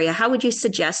area? How would you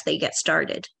suggest they get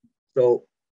started? So,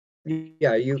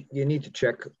 yeah, you need to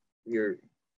check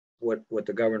what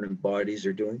the government bodies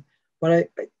are doing. But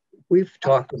we've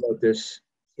talked about this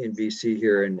in BC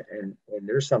here, and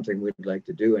there's something we'd like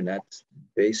to do, and that's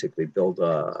basically build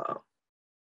a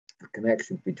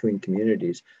connection between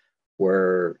communities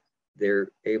where they're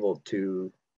able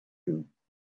to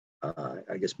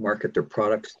I guess market their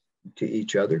products to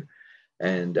each other,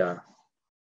 and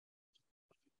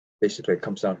basically it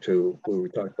comes down to where we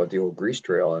talked about the old grease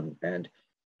trail, and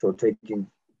so taking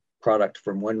product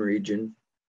from one region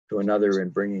to another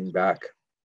and bringing back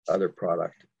other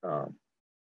product.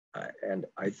 And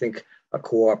I think a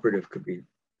cooperative could be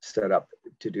set up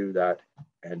to do that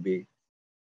and be,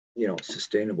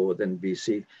 sustainable within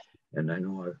BC. And I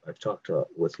know I've talked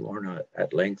with Lorna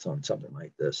at length on something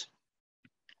like this.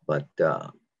 But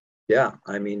yeah,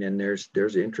 I mean, and there's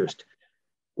interest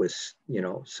with,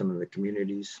 some of the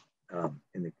communities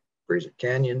in the Fraser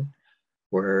Canyon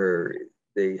where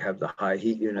they have the high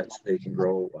heat units. They can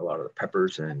grow a lot of the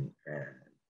peppers and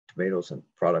tomatoes and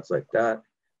products like that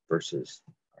versus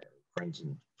friends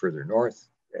in further north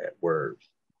where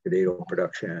potato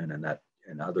production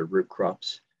and other root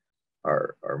crops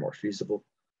are more feasible.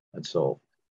 And so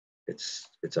it's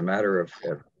a matter of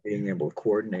being able to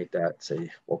coordinate that,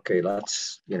 say, okay,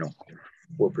 let's,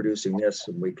 we're producing this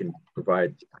and we can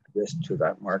provide this to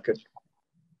that market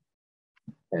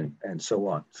and so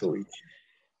on. So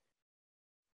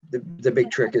the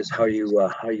big trick is how you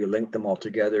link them all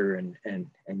together and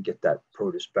get that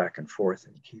produce back and forth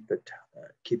and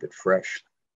keep it fresh.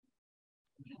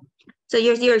 So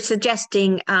you're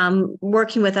suggesting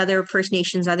working with other First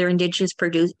Nations, other Indigenous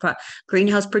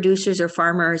greenhouse producers or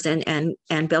farmers, and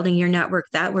building your network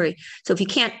that way. So if you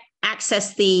can't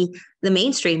access the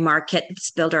mainstream market,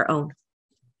 let's build our own.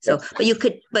 So, yes.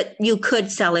 but you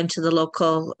could sell into the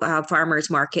local farmers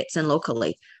markets and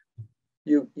locally.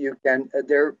 You can.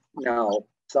 There now,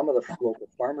 some of the local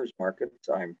farmers markets,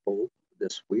 I'm told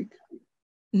this week,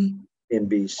 in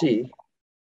BC,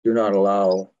 do not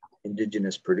allow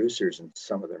Indigenous producers in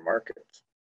some of their markets.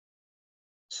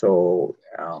 So,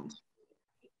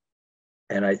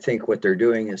 and I think what they're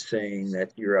doing is saying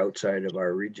that you're outside of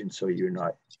our region, so you're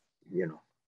not, you're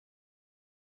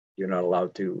not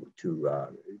allowed to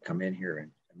come in here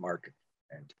and market.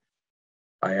 And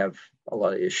I have a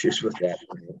lot of issues with that.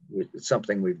 It's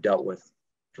something we've dealt with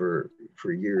for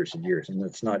years and years. And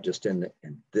it's not just in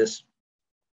this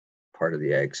part of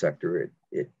the ag sector,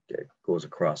 it goes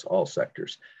across all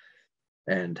sectors.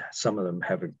 And some of them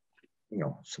have,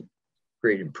 some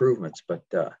great improvements, but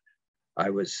I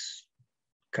was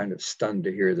kind of stunned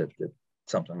to hear that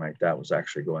something like that was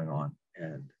actually going on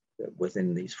and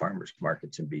within these farmers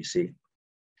markets in BC.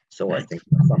 So I think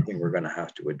that's something we're going to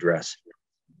have to address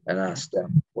and ask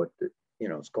them what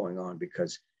is going on,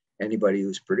 because anybody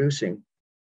who's producing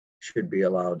should be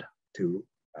allowed to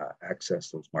access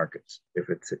those markets if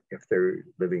they're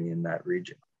living in that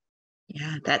region.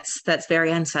 Yeah, that's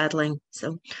very unsettling.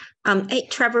 So, hey,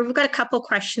 Trevor, we've got a couple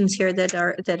questions here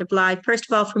that apply. First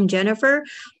of all, from Jennifer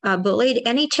Bullade,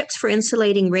 any tips for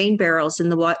insulating rain barrels in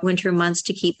the winter months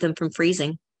to keep them from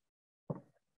freezing?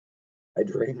 I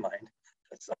drain mine.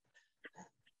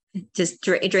 Just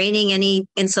draining any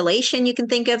insulation you can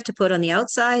think of to put on the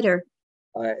outside, or?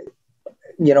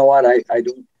 You know what? I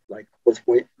don't like with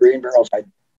rain barrels.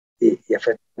 If it's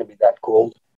going to be that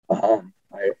cold,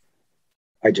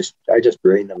 I just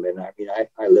drain them. And I mean,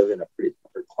 I live in a pretty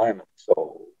temperate climate,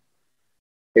 so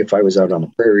if I was out on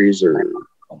the prairies or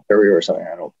Ontario or something,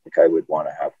 I don't think I would want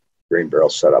to have rain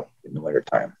barrels set up in the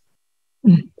wintertime.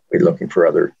 Mm-hmm. Be looking for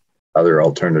other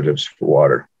alternatives for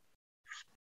water.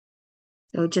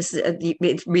 So just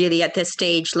really at this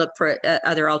stage, look for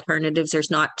other alternatives.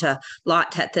 There's not a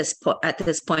lot at this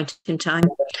point in time.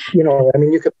 I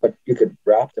mean, you could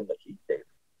wrap them with heat tape,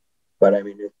 but I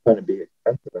mean, it's going to be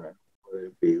expensive, and it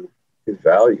would be his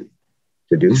value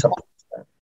to do something like that.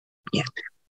 Yeah.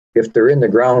 If they're in the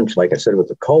ground, like I said, with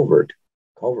the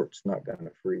culvert's not going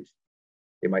to freeze.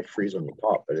 They might freeze on the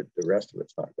top, but the rest of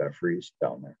it's not going to freeze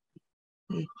down there.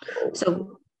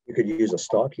 So you could use a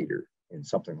stock heater in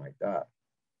something like that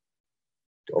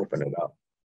to open it up.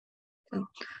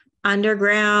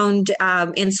 Underground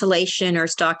insulation or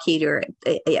stock heater,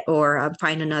 or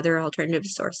find another alternative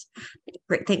source.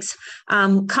 Great, thanks.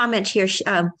 Comment here.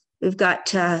 We've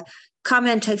got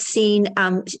comment I've seen.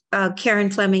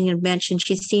 Karen Fleming had mentioned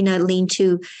she's seen a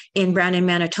lean-to in Brandon,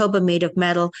 Manitoba, made of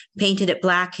metal, painted it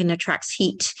black, and attracts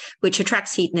heat,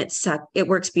 and it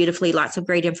works beautifully. Lots of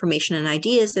great information and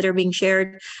ideas that are being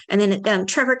shared. And then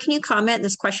Trevor, can you comment,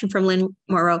 this question from Lynn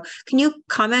Morrow, can you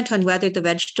comment on whether the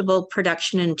vegetable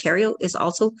production in Ontario is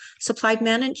also supplied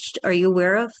managed? Are you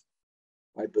aware of?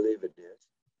 I believe it is.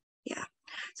 Yeah.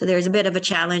 So there's a bit of a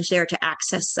challenge there to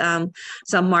access some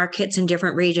markets in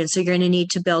different regions. So you're going to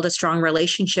need to build a strong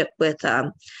relationship with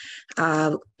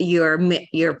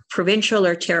your provincial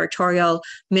or territorial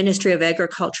Ministry of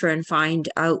Agriculture and find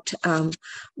out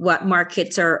what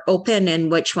markets are open and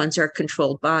which ones are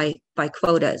controlled by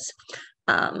quotas.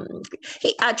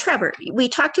 Hey, Trevor, we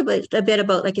talked a bit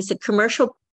about, like I said,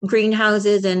 commercial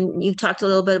greenhouses, and you talked a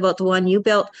little bit about the one you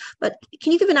built, but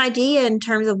can you give an idea in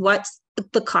terms of what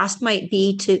the cost might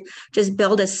be to just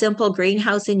build a simple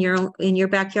greenhouse in your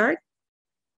backyard?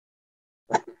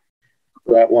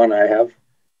 That one I have,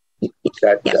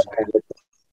 yes.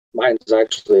 Mine's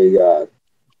actually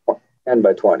 10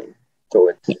 by 20. So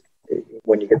it's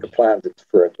when you get the plans, it's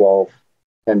for a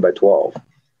 10 by 12.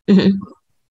 Mm-hmm.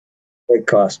 It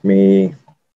cost me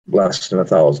less than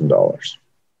 $1,000.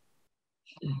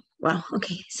 Wow.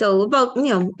 Okay. So about,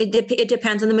 it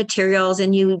depends on the materials,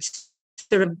 and you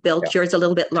sort of built yours a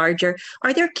little bit larger.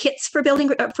 Are there kits for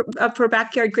building for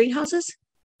backyard greenhouses?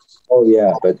 Oh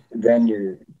yeah, but then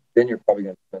you're probably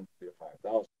going to spend $3,000 to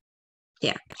 $5,000.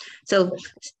 Yeah. So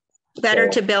better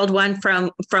to build one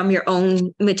from your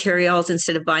own materials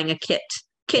instead of buying a kit.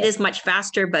 Kit is much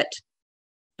faster, but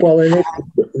and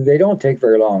they don't take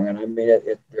very long. And I mean,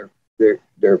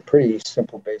 they're pretty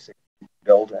simple, basic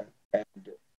build, and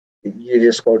you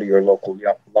just go to your local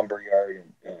lumber yard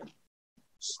and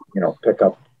pick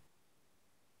up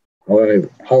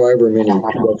however many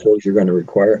tools you're going to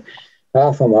require.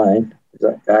 Half of mine is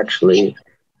actually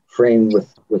framed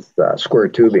with square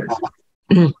tubing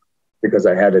because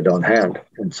I had it on hand,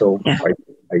 and so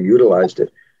I utilized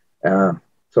it.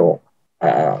 So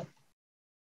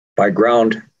by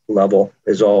ground level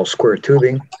is all square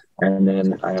tubing, and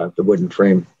then I have the wooden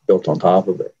frame built on top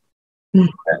of it. And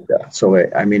so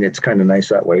I mean, it's kind of nice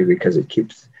that way because it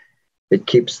keeps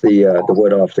the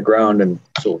wood off the ground, and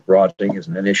so rotting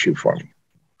isn't an issue for me.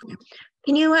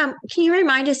 Can you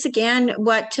remind us again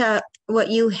what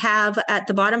you have at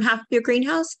the bottom half of your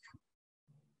greenhouse?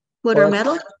 Wood or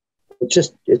metal? It's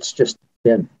just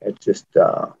tin. It's just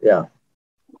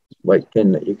like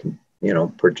tin that you can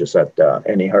purchase at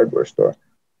any hardware store.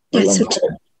 Yes.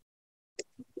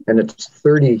 And it's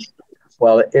 30.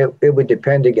 Well, it would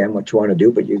depend again what you want to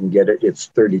do, but you can get it. It's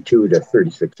 32 to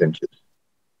 36 inches.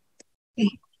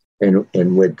 Okay.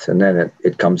 in width, and then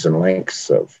it comes in lengths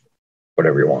of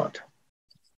whatever you want.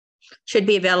 Should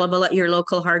be available at your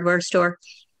local hardware store.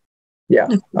 Yeah,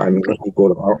 I mean, you go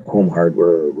to Home Hardware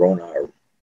or Rona or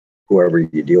whoever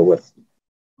you deal with.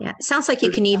 Yeah, it sounds like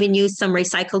you can even use some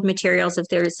recycled materials if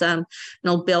there's an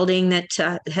old building that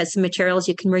has some materials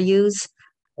you can reuse.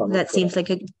 That seems like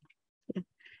a.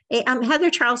 Heather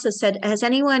Charles has said, has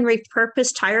anyone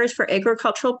repurposed tires for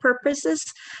agricultural purposes?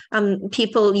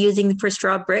 People using for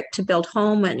straw brick to build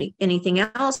home and anything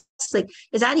else? Like,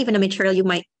 is that even a material you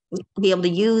might be able to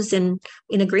use in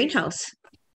a greenhouse?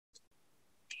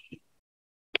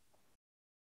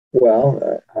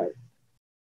 Well,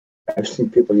 I've seen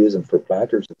people use them for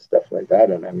planters and stuff like that,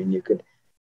 and I mean, you could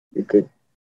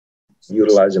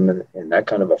utilize them in that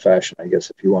kind of a fashion, I guess,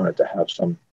 if you wanted to have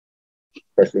some,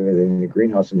 especially within the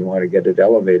greenhouse, and you want to get it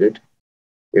elevated.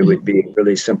 It would be a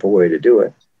really simple way to do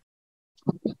it.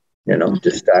 You know,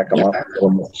 just stack them up, fill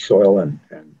them with soil, and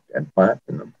plant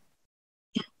in them.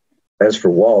 As for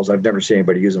walls, I've never seen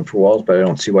anybody use them for walls, but I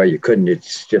don't see why you couldn't.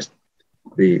 It's just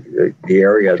the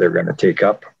area they're going to take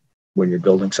up when you're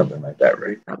building something like that,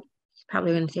 right?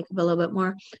 Probably going to take up a little bit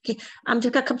more. Okay,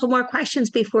 just got a couple more questions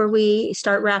before we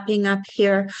start wrapping up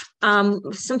here.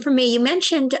 Some for me, you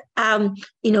mentioned,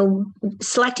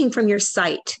 selecting from your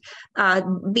site.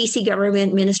 BC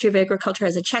Government Ministry of Agriculture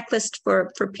has a checklist for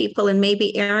people, and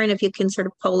maybe Aaron, if you can sort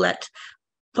of pull that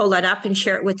up and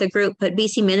share it with the group. But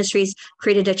BC Ministries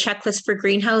created a checklist for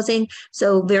greenhousing,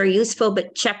 so very useful.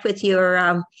 But check with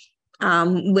your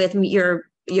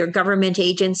government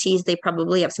agencies. They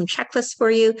probably have some checklists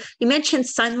for you. You mentioned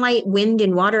sunlight, wind,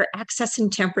 and water access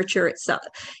and temperature itself.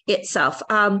 You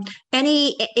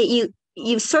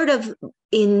sort of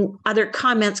in other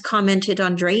comments commented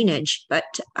on drainage, but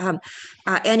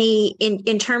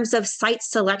in terms of site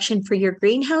selection for your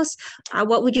greenhouse,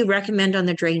 what would you recommend on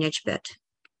the drainage bit?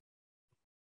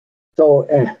 So,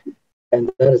 and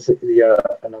that is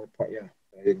another point. Yeah.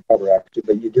 I didn't cover actually,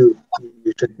 but you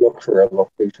should look for a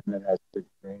location that has good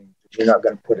drainage. You're not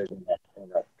going to put it in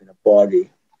a boggy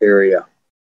area.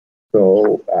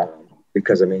 So,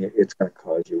 because I mean, it's going to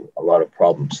cause you a lot of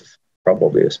problems,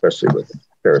 probably, especially with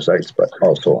parasites, but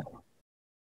also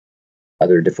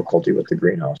other difficulty with the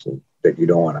greenhouse that you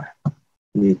don't want to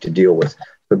need to deal with.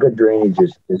 So good drainage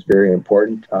is very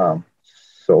important.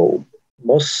 So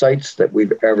most sites that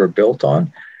we've ever built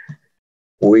on,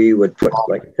 we would put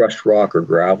like crushed rock or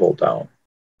gravel down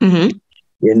in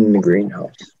the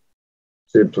greenhouse,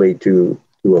 simply to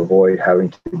avoid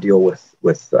having to deal with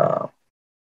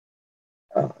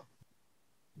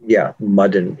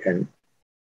mud and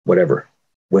whatever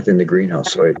within the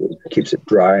greenhouse. So it keeps it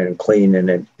dry and clean,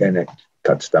 and it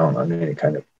cuts down on any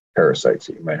kind of parasites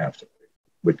that you might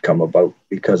would come about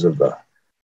because of the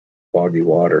boggy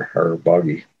water or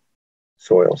boggy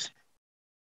soils.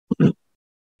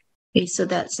 Okay, so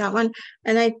that's that one.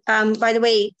 And by the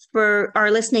way, for our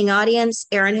listening audience,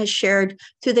 Aaron has shared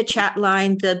through the chat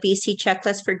line the BC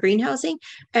checklist for greenhousing.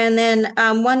 And then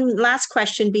one last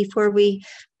question before we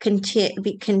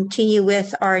continue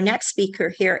with our next speaker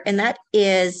here, and that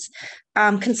is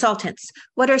consultants.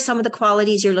 What are some of the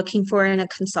qualities you're looking for in a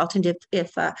consultant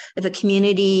if a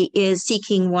community is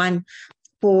seeking one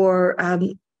for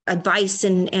advice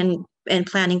and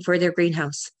planning for their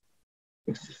greenhouse?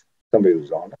 Somebody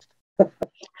who's honest.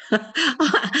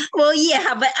 Well,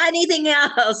 yeah, but anything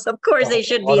else, of course, they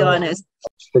should be honest.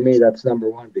 For me, that's number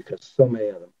one, because so many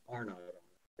of them are not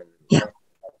honest. Yeah.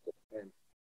 And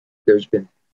there's been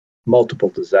multiple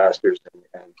disasters,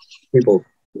 and people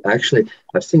actually,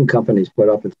 I've seen companies put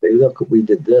up and say, look, we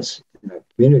did this in a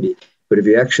community, but if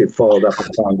you actually followed up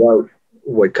and found out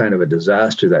what kind of a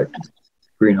disaster that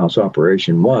greenhouse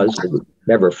operation was, it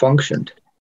never functioned.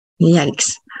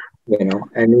 Yikes. You know,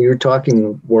 and you're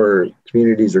talking where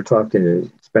communities are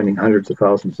spending hundreds of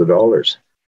thousands of dollars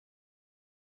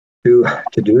to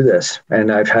do this.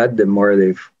 And I've had them where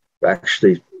they've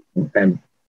actually, and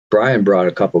Brian brought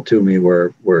a couple to me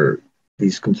where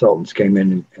these consultants came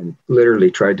in and literally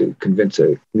tried to convince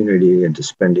a community into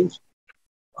spending,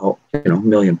 $1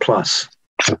 million plus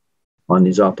on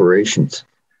these operations.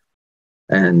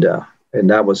 And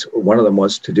that was, one of them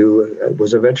was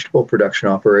was a vegetable production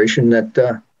operation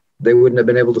that they wouldn't have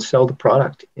been able to sell the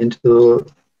product into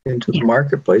the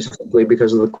marketplace simply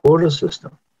because of the quota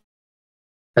system.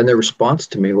 And their response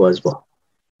to me was, well,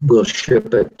 we'll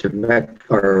ship it to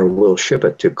we'll ship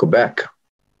it to Quebec.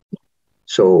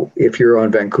 So if you're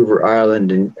on Vancouver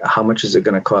Island, and how much is it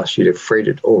going to cost you to freight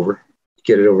it over,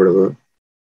 get it over to the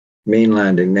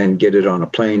mainland, and then get it on a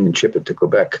plane and ship it to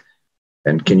Quebec?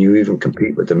 And can you even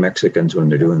compete with the Mexicans when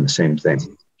they're doing the same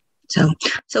thing?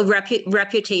 So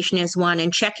reputation is one,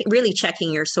 and really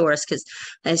checking your source,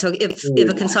 and so if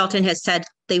a consultant has said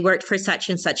they worked for such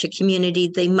and such a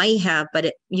community, they might have,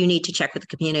 but you need to check with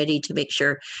the community to make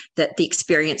sure that the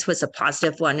experience was a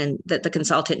positive one and that the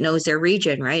consultant knows their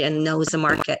region, right, and knows the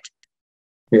market.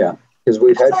 Yeah, because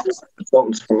we've had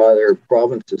consultants from other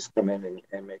provinces come in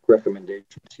and make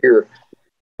recommendations here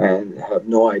and have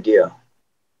no idea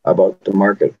about the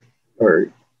market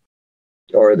or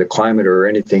the climate or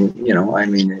anything, I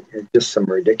mean, it's just some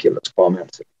ridiculous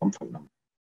comments that come from them.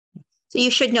 So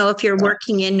you should know, if you're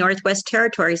working in Northwest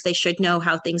Territories, they should know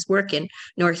how things work in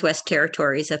Northwest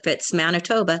Territories. If it's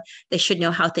Manitoba, they should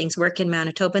know how things work in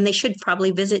Manitoba, and they should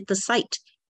probably visit the site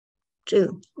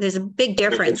too. There's a big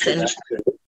difference.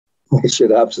 They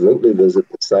should absolutely visit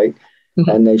the site,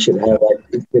 and they should have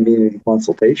a community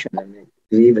consultation and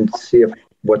even see if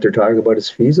what they're talking about is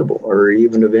feasible or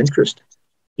even of interest.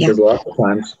 Because a lot of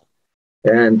times,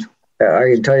 and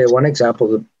I can tell you one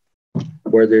example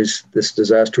where there's this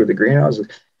disaster with the greenhouses.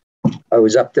 I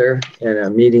was up there in a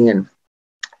meeting and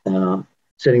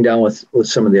sitting down with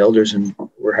some of the elders, and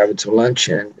we're having some lunch,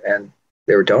 and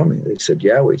they were telling me, they said,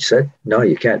 yeah, we said, no,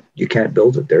 you can't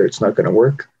build it there. It's not going to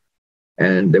work.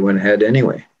 And they went ahead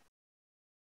anyway.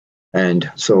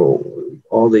 And so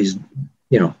all these,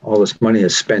 all this money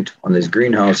is spent on these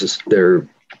greenhouses. They're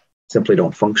simply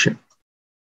don't function.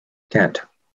 Can't,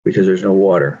 because there's no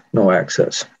water, no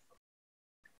access.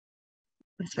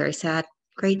 That's very sad.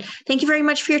 Great. Thank you very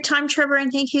much for your time, Trevor, and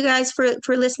thank you guys for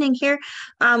listening here.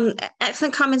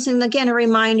 Excellent comments, and again, a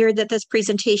reminder that this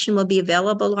presentation will be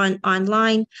available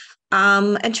online.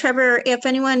 And Trevor, if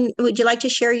anyone, would you like to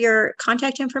share your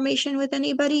contact information with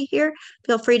anybody here?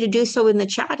 Feel free to do so in the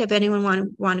chat if anyone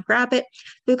want to grab it.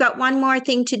 We've got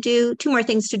two more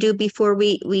things to do before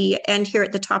we end here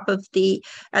at the top of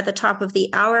the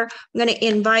hour. I'm going to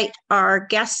invite our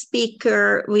guest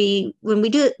speaker. When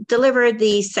we deliver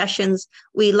these sessions,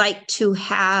 we like to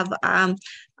have a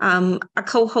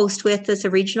co-host with us, a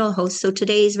regional host. So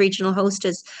today's regional host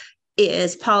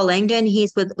is Paul Langdon.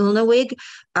 He's with Unawig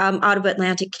out of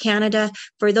Atlantic Canada.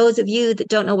 For those of you that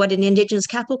don't know what an Indigenous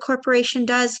Capital Corporation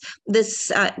does,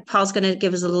 this Paul's going to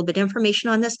give us a little bit of information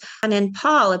on this. And then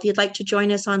Paul, if you'd like to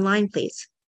join us online, please.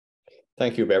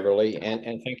 Thank you, Beverly, and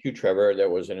thank you, Trevor. That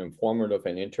was an informative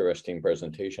and interesting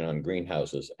presentation on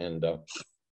greenhouses. And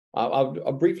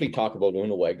I'll briefly talk about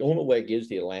Unawig. Unawig is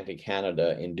the Atlantic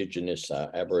Canada Indigenous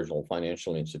Aboriginal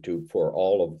Financial Institute for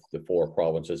all of the 4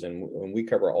 provinces, and we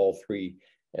cover all 3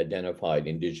 identified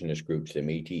Indigenous groups, the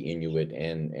Métis, Inuit,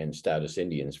 and Status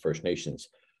Indians, First Nations.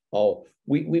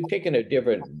 We've taken a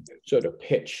different sort of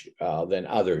pitch than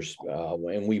others,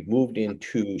 and we've moved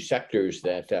into sectors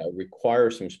that require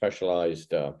some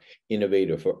specialized,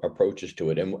 innovative approaches to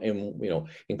it, and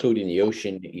including the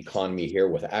ocean economy here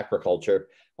with aquaculture,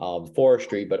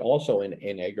 forestry, but also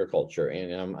in agriculture.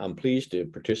 And I'm pleased to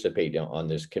participate on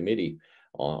this committee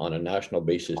on a national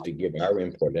basis to give our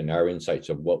input and our insights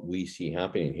of what we see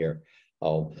happening here.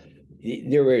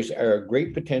 There are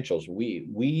great potentials.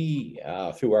 We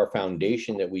through our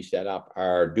foundation that we set up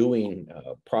are doing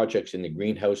projects in the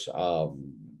greenhouse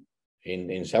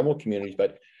in several communities,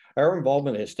 but our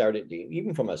involvement has started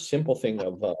even from a simple thing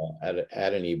of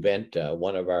at an event.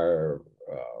 One of our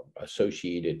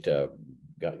associated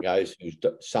guys whose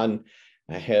son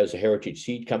has a heritage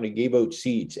seed company gave out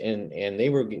seeds, and they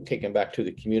were taken back to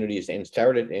the communities and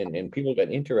started, and people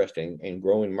got interested in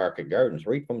growing market gardens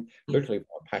right from literally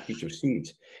a package of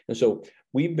seeds. And so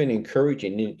we've been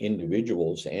encouraging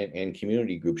individuals and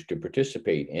community groups to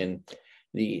participate. And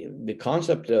the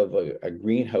concept of a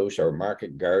greenhouse or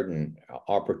market garden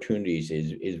opportunities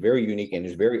is very unique and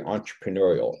is very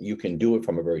entrepreneurial. You can do it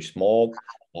from a very small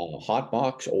hot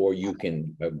box, or you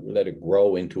can let it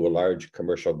grow into a large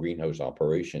commercial greenhouse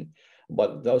operation.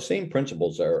 But those same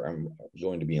principles are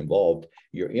going to be involved.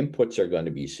 Your inputs are going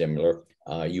to be similar.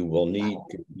 You will need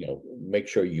to make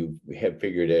sure you have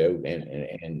figured out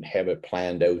and have it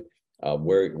planned out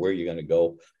where you're going to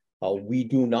go. We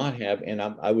do not have, and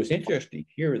I was interested to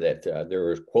hear that there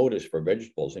are quotas for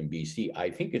vegetables in BC. I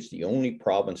think it's the only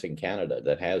province in Canada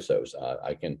that has those.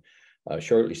 I can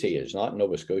shortly say it's not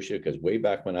Nova Scotia, because way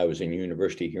back when I was in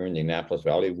university here in the Annapolis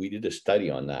Valley, we did a study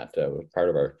on that. It was part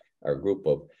of our group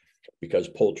because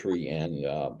poultry and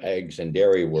eggs and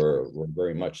dairy were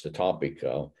very much the topic.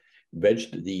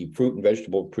 The fruit and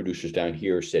vegetable producers down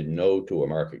here said no to a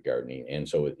market gardening, and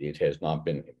so it has not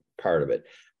been part of it.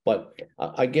 But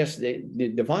I guess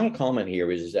the final comment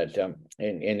here is that,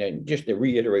 and just to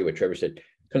reiterate what Trevor said,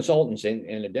 consultants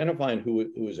and identifying who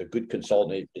is a good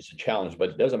consultant is a challenge, but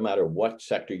it doesn't matter what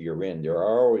sector you're in. There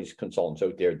are always consultants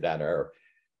out there that are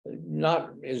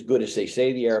not as good as they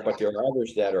say they are, but there are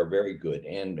others that are very good.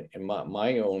 And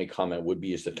my only comment would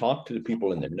be is to talk to the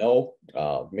people in the know,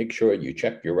 make sure you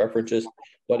check your references.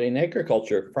 But in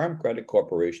agriculture, Farm Credit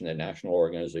Corporation, the national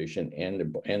organization, and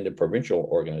the provincial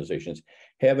organizations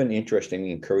have an interest in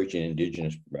encouraging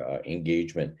Indigenous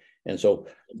engagement. And so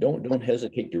don't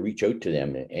hesitate to reach out to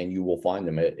them, and you will find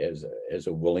them as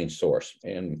a willing source.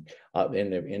 And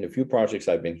in the few projects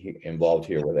I've been involved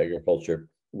here with agriculture,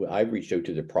 I've reached out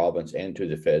to the province and to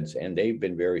the feds, and they've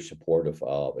been very supportive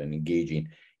of and engaging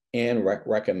and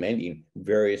recommending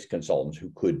various consultants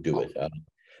who could do it.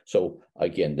 So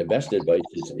again, the best advice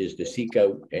is to seek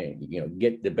out and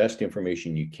get the best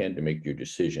information you can to make your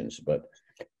decisions. But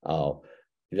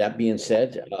that being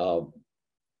said,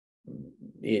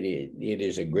 it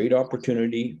is a great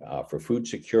opportunity for food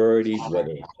security,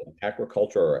 whether it's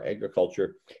agriculture or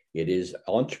agriculture. It is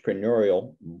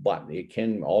entrepreneurial, but it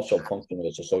can also function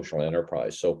as a social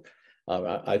enterprise. So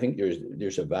I think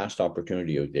there's a vast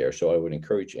opportunity out there. So I would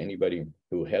encourage anybody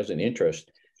who has an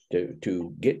interest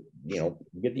to get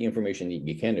the information that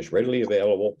you can. It's readily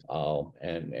available,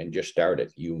 and just start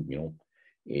it.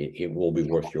 It will be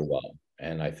worth your while.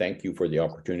 And I thank you for the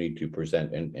opportunity to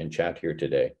present and chat here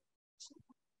today.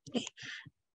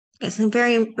 Yes,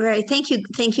 very, very. Thank you,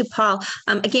 Paul.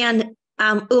 Again,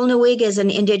 Ulnawig is an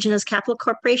Indigenous capital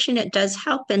corporation. It does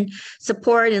help and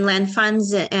support and lend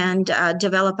funds and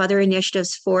develop other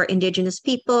initiatives for Indigenous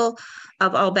people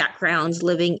of all backgrounds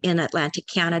living in Atlantic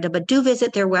Canada. But do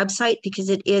visit their website, because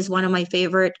it is one of my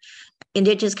favorite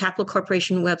Indigenous Capital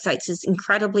Corporation websites. Is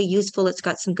incredibly useful. It's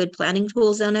got some good planning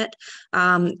tools in it,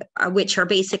 which are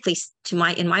basically,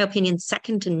 in my opinion,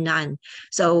 second to none.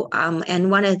 So, and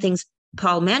one of the things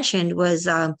Paul mentioned was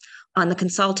on the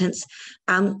consultants,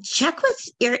 check with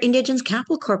your Indigenous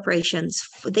capital corporations.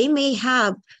 They may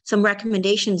have some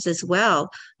recommendations as well,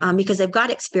 because they've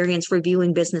got experience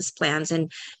reviewing business plans,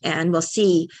 and we'll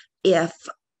see if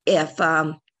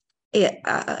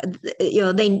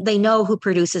they know who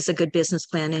produces a good business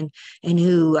plan and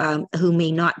who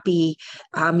may not be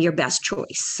your best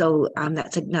choice. So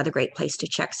that's another great place to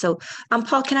check. So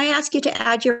Paul, can I ask you to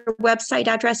add your website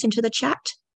address into the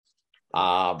chat?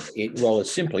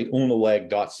 It's simply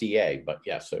ulnawag.ca, but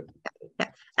yes. So. Yeah.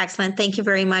 Excellent. Thank you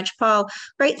very much, Paul.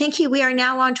 Great. Thank you. We are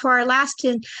now on to our last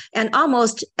and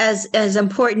almost as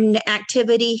important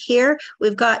activity here.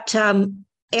 We've got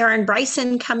Aaron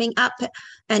Bryson coming up,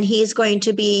 and he's going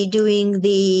to be doing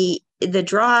the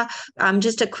draw.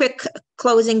 Just a quick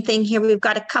closing thing here. We've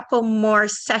got a couple more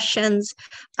sessions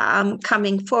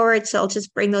coming forward, so I'll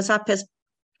just bring those up as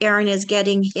Aaron is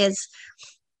getting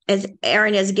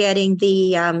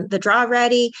the draw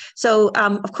ready. So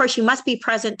of course you must be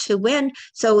present to win.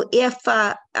 So if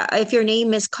your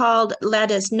name is called,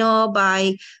 let us know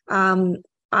by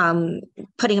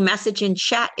putting a message in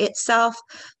chat itself.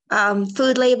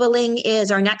 Food labeling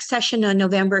is our next session on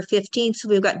November 15th. So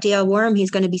we've got Dale Worm.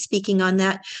 He's going to be speaking on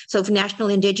that. So for National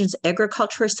Indigenous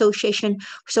Agriculture Association.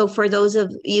 So for those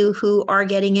of you who are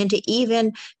getting into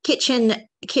even kitchen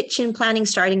planning,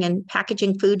 starting and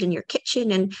packaging food in your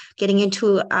kitchen and getting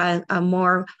into a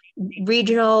more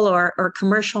regional or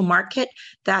commercial market,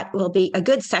 that will be a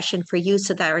good session for you.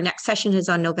 So that our next session is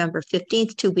on November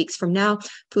 15th, 2 weeks from now,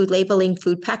 food labeling,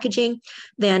 food packaging.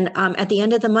 Then at the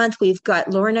end of the month, we've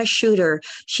got Lorna Shooter.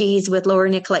 She's with Lower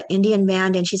Nicolet Indian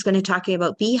Band, and she's going to talk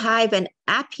about beehive and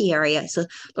apiary. So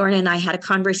Lorna and I had a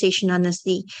conversation on this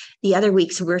the other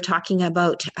week. So we were talking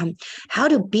about how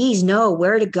do bees know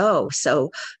where to go?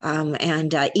 So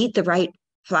and eat the right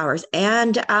flowers.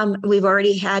 And we've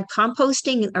already had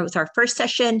composting was our first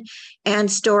session, and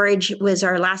storage was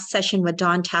our last session with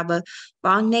Don Taba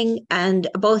Bongning. And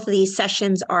both of these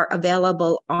sessions are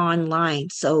available online.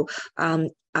 So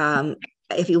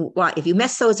if you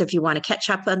miss those, if you want to catch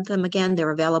up on them again,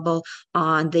 they're available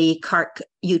on the CAHRC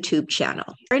YouTube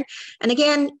channel. And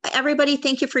again, everybody,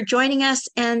 thank you for joining us,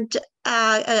 and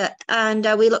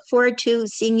we look forward to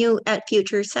seeing you at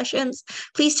future sessions.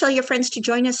 Please tell your friends to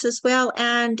join us as well,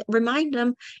 and remind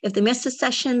them if they miss a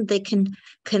session, they can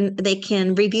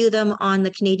review them on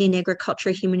the Canadian Agriculture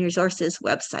Human Resources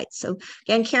website. So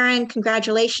again, Karen,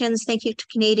 congratulations. Thank you to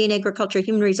Canadian Agriculture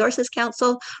Human Resources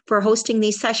Council for hosting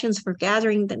these sessions, for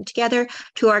gathering them together,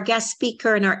 to our guest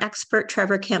speaker and our expert,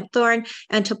 Trevor Kempthorne,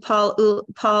 and to Paul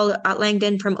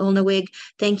Langdon from Ulnawig.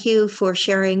 Thank you for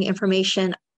sharing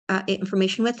information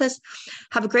with us.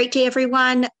 Have a great day,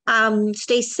 everyone.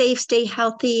 Stay safe, stay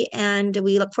healthy, and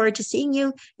we look forward to seeing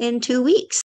you in 2 weeks.